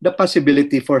said the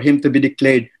possibility for him to be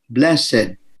declared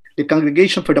blessed. The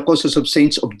Congregation for the Causes of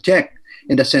Saints object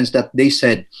in the sense that they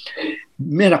said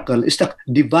miracle is the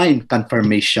divine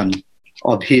confirmation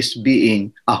of his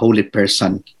being a holy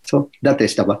person. So that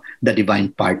is the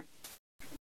divine part.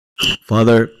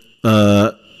 Father,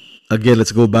 again,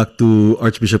 let's go back to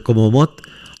Archbishop Komomot.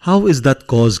 How is that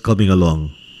cause coming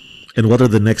along? And what are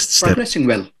the next steps?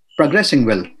 Progressing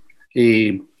well.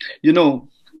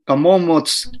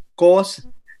 Komomot's cause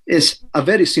is a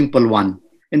very simple one,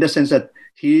 in the sense that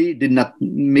he did not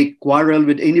make quarrel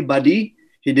with anybody.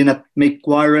 He did not make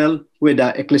quarrel with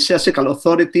the ecclesiastical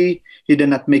authority. He did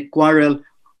not make quarrel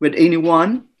with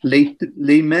anyone,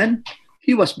 layman.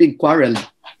 He was being quarreled.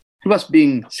 He was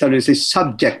being, shall we say,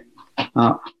 subject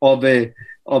of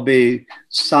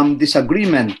some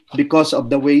disagreement because of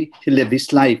the way he lived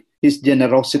his life, his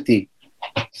generosity.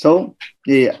 So,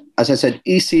 as I said,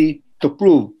 easy to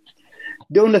prove.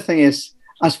 The only thing is,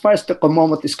 as far as the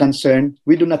Komomot is concerned,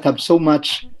 we do not have so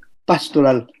much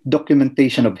pastoral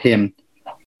documentation of him.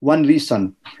 One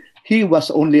reason, he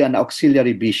was only an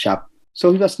auxiliary bishop.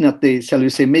 So he was not, shall we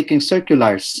say, making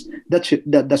circulars.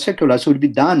 The circulars would be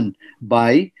done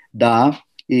by the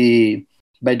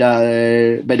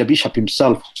bishop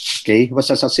himself. Okay, he was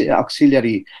an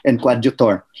auxiliary and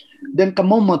coadjutor. Then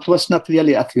Komomot was not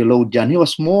really a theologian. He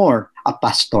was more a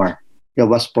pastor. He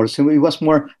was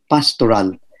more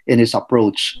pastoral in his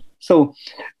approach. So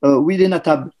we did not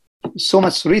have so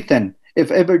much written.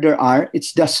 If ever there are,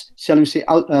 it's just, shall we say,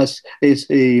 out as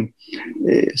a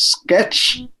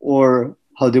sketch, or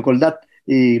how do you call that?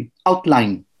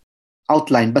 outline,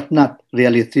 but not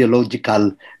really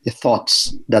theological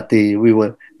thoughts that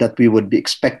we would be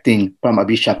expecting from a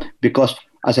bishop. Because,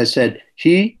 as I said,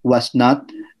 he was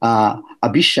not a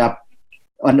bishop,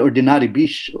 an ordinary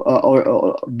bishop,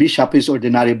 or bishop is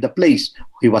ordinary of the place.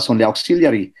 He was only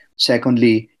auxiliary.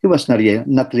 Secondly, he was not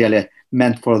really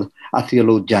meant for a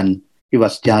theologian. He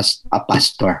was just a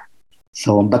pastor.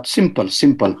 So, but simple.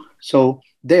 So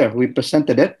there, we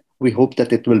presented it. We hope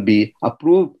that it will be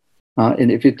approved.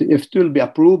 And if it will be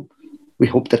approved, we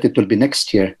hope that it will be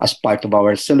next year as part of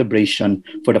our celebration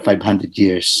for the 500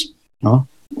 years. No?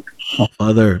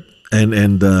 Father,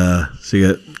 and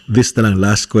sige, this na lang,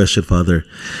 last question, Father.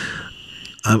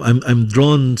 I'm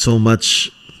drawn so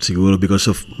much siguro because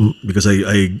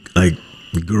I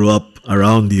grew up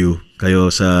around you,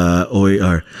 kayo sa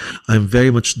OAR. I'm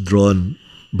very much drawn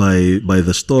by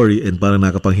the story, and parang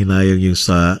nakapanghinayang yung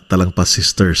sa Talangpas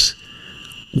Sisters.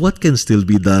 What can still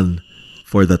be done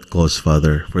for that cause,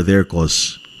 Father, for their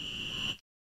cause?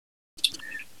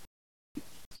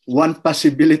 One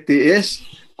possibility is,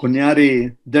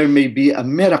 kunyari, there may be a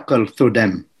miracle through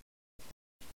them.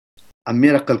 A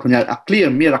miracle, kunyari, a clear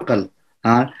miracle.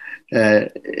 And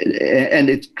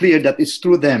it's clear that it's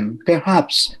through them.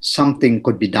 Perhaps something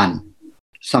could be done.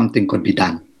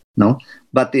 No?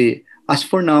 But as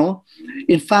for now,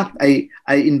 in fact, I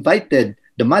invited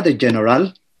the Mother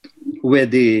General, with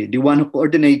the one who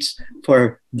coordinates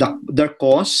for their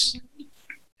cause,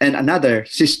 and another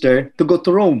sister to go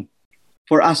to Rome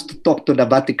for us to talk to the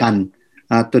Vatican,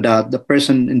 to the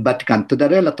person in Vatican, to the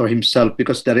relator himself,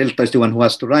 because the relator is the one who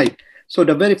has to write. So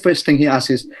the very first thing he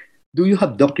asks is, do you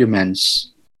have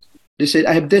documents? They said,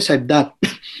 I have this, I have that.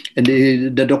 And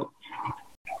the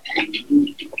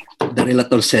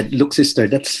relator said, look, sister,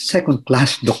 that's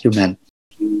second-class document.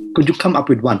 Could you come up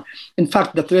with one? In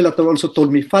fact, the relator also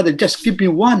told me, Father, just give me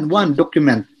one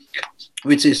document,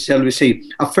 which is, shall we say,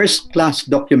 a first-class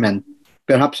document,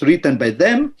 perhaps written by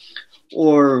them,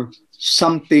 or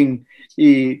something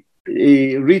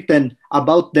written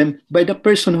about them by the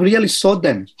person who really saw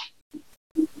them.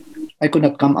 I could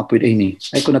not come up with any.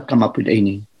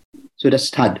 So that's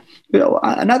sad.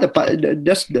 Another,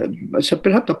 so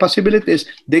perhaps the possibility is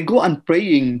they go on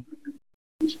praying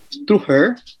through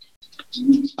her.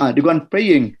 They go on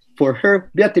praying for her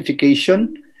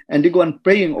beatification, and they go on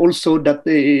praying also that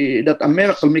a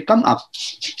miracle may come up.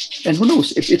 And who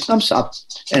knows, if it comes up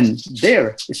and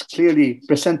there is clearly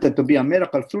presented to be a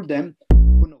miracle through them,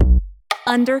 who knows?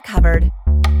 Undercovered.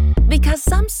 Because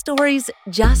some stories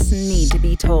just need to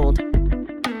be told.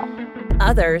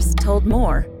 Others told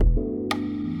more.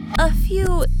 A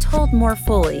few told more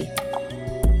fully.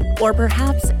 Or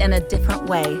perhaps in a different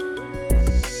way.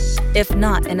 If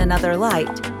not in another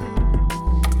light.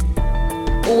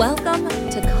 Welcome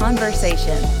to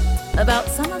Conversation about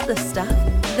some of the stuff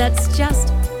that's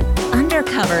just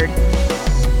undercovered.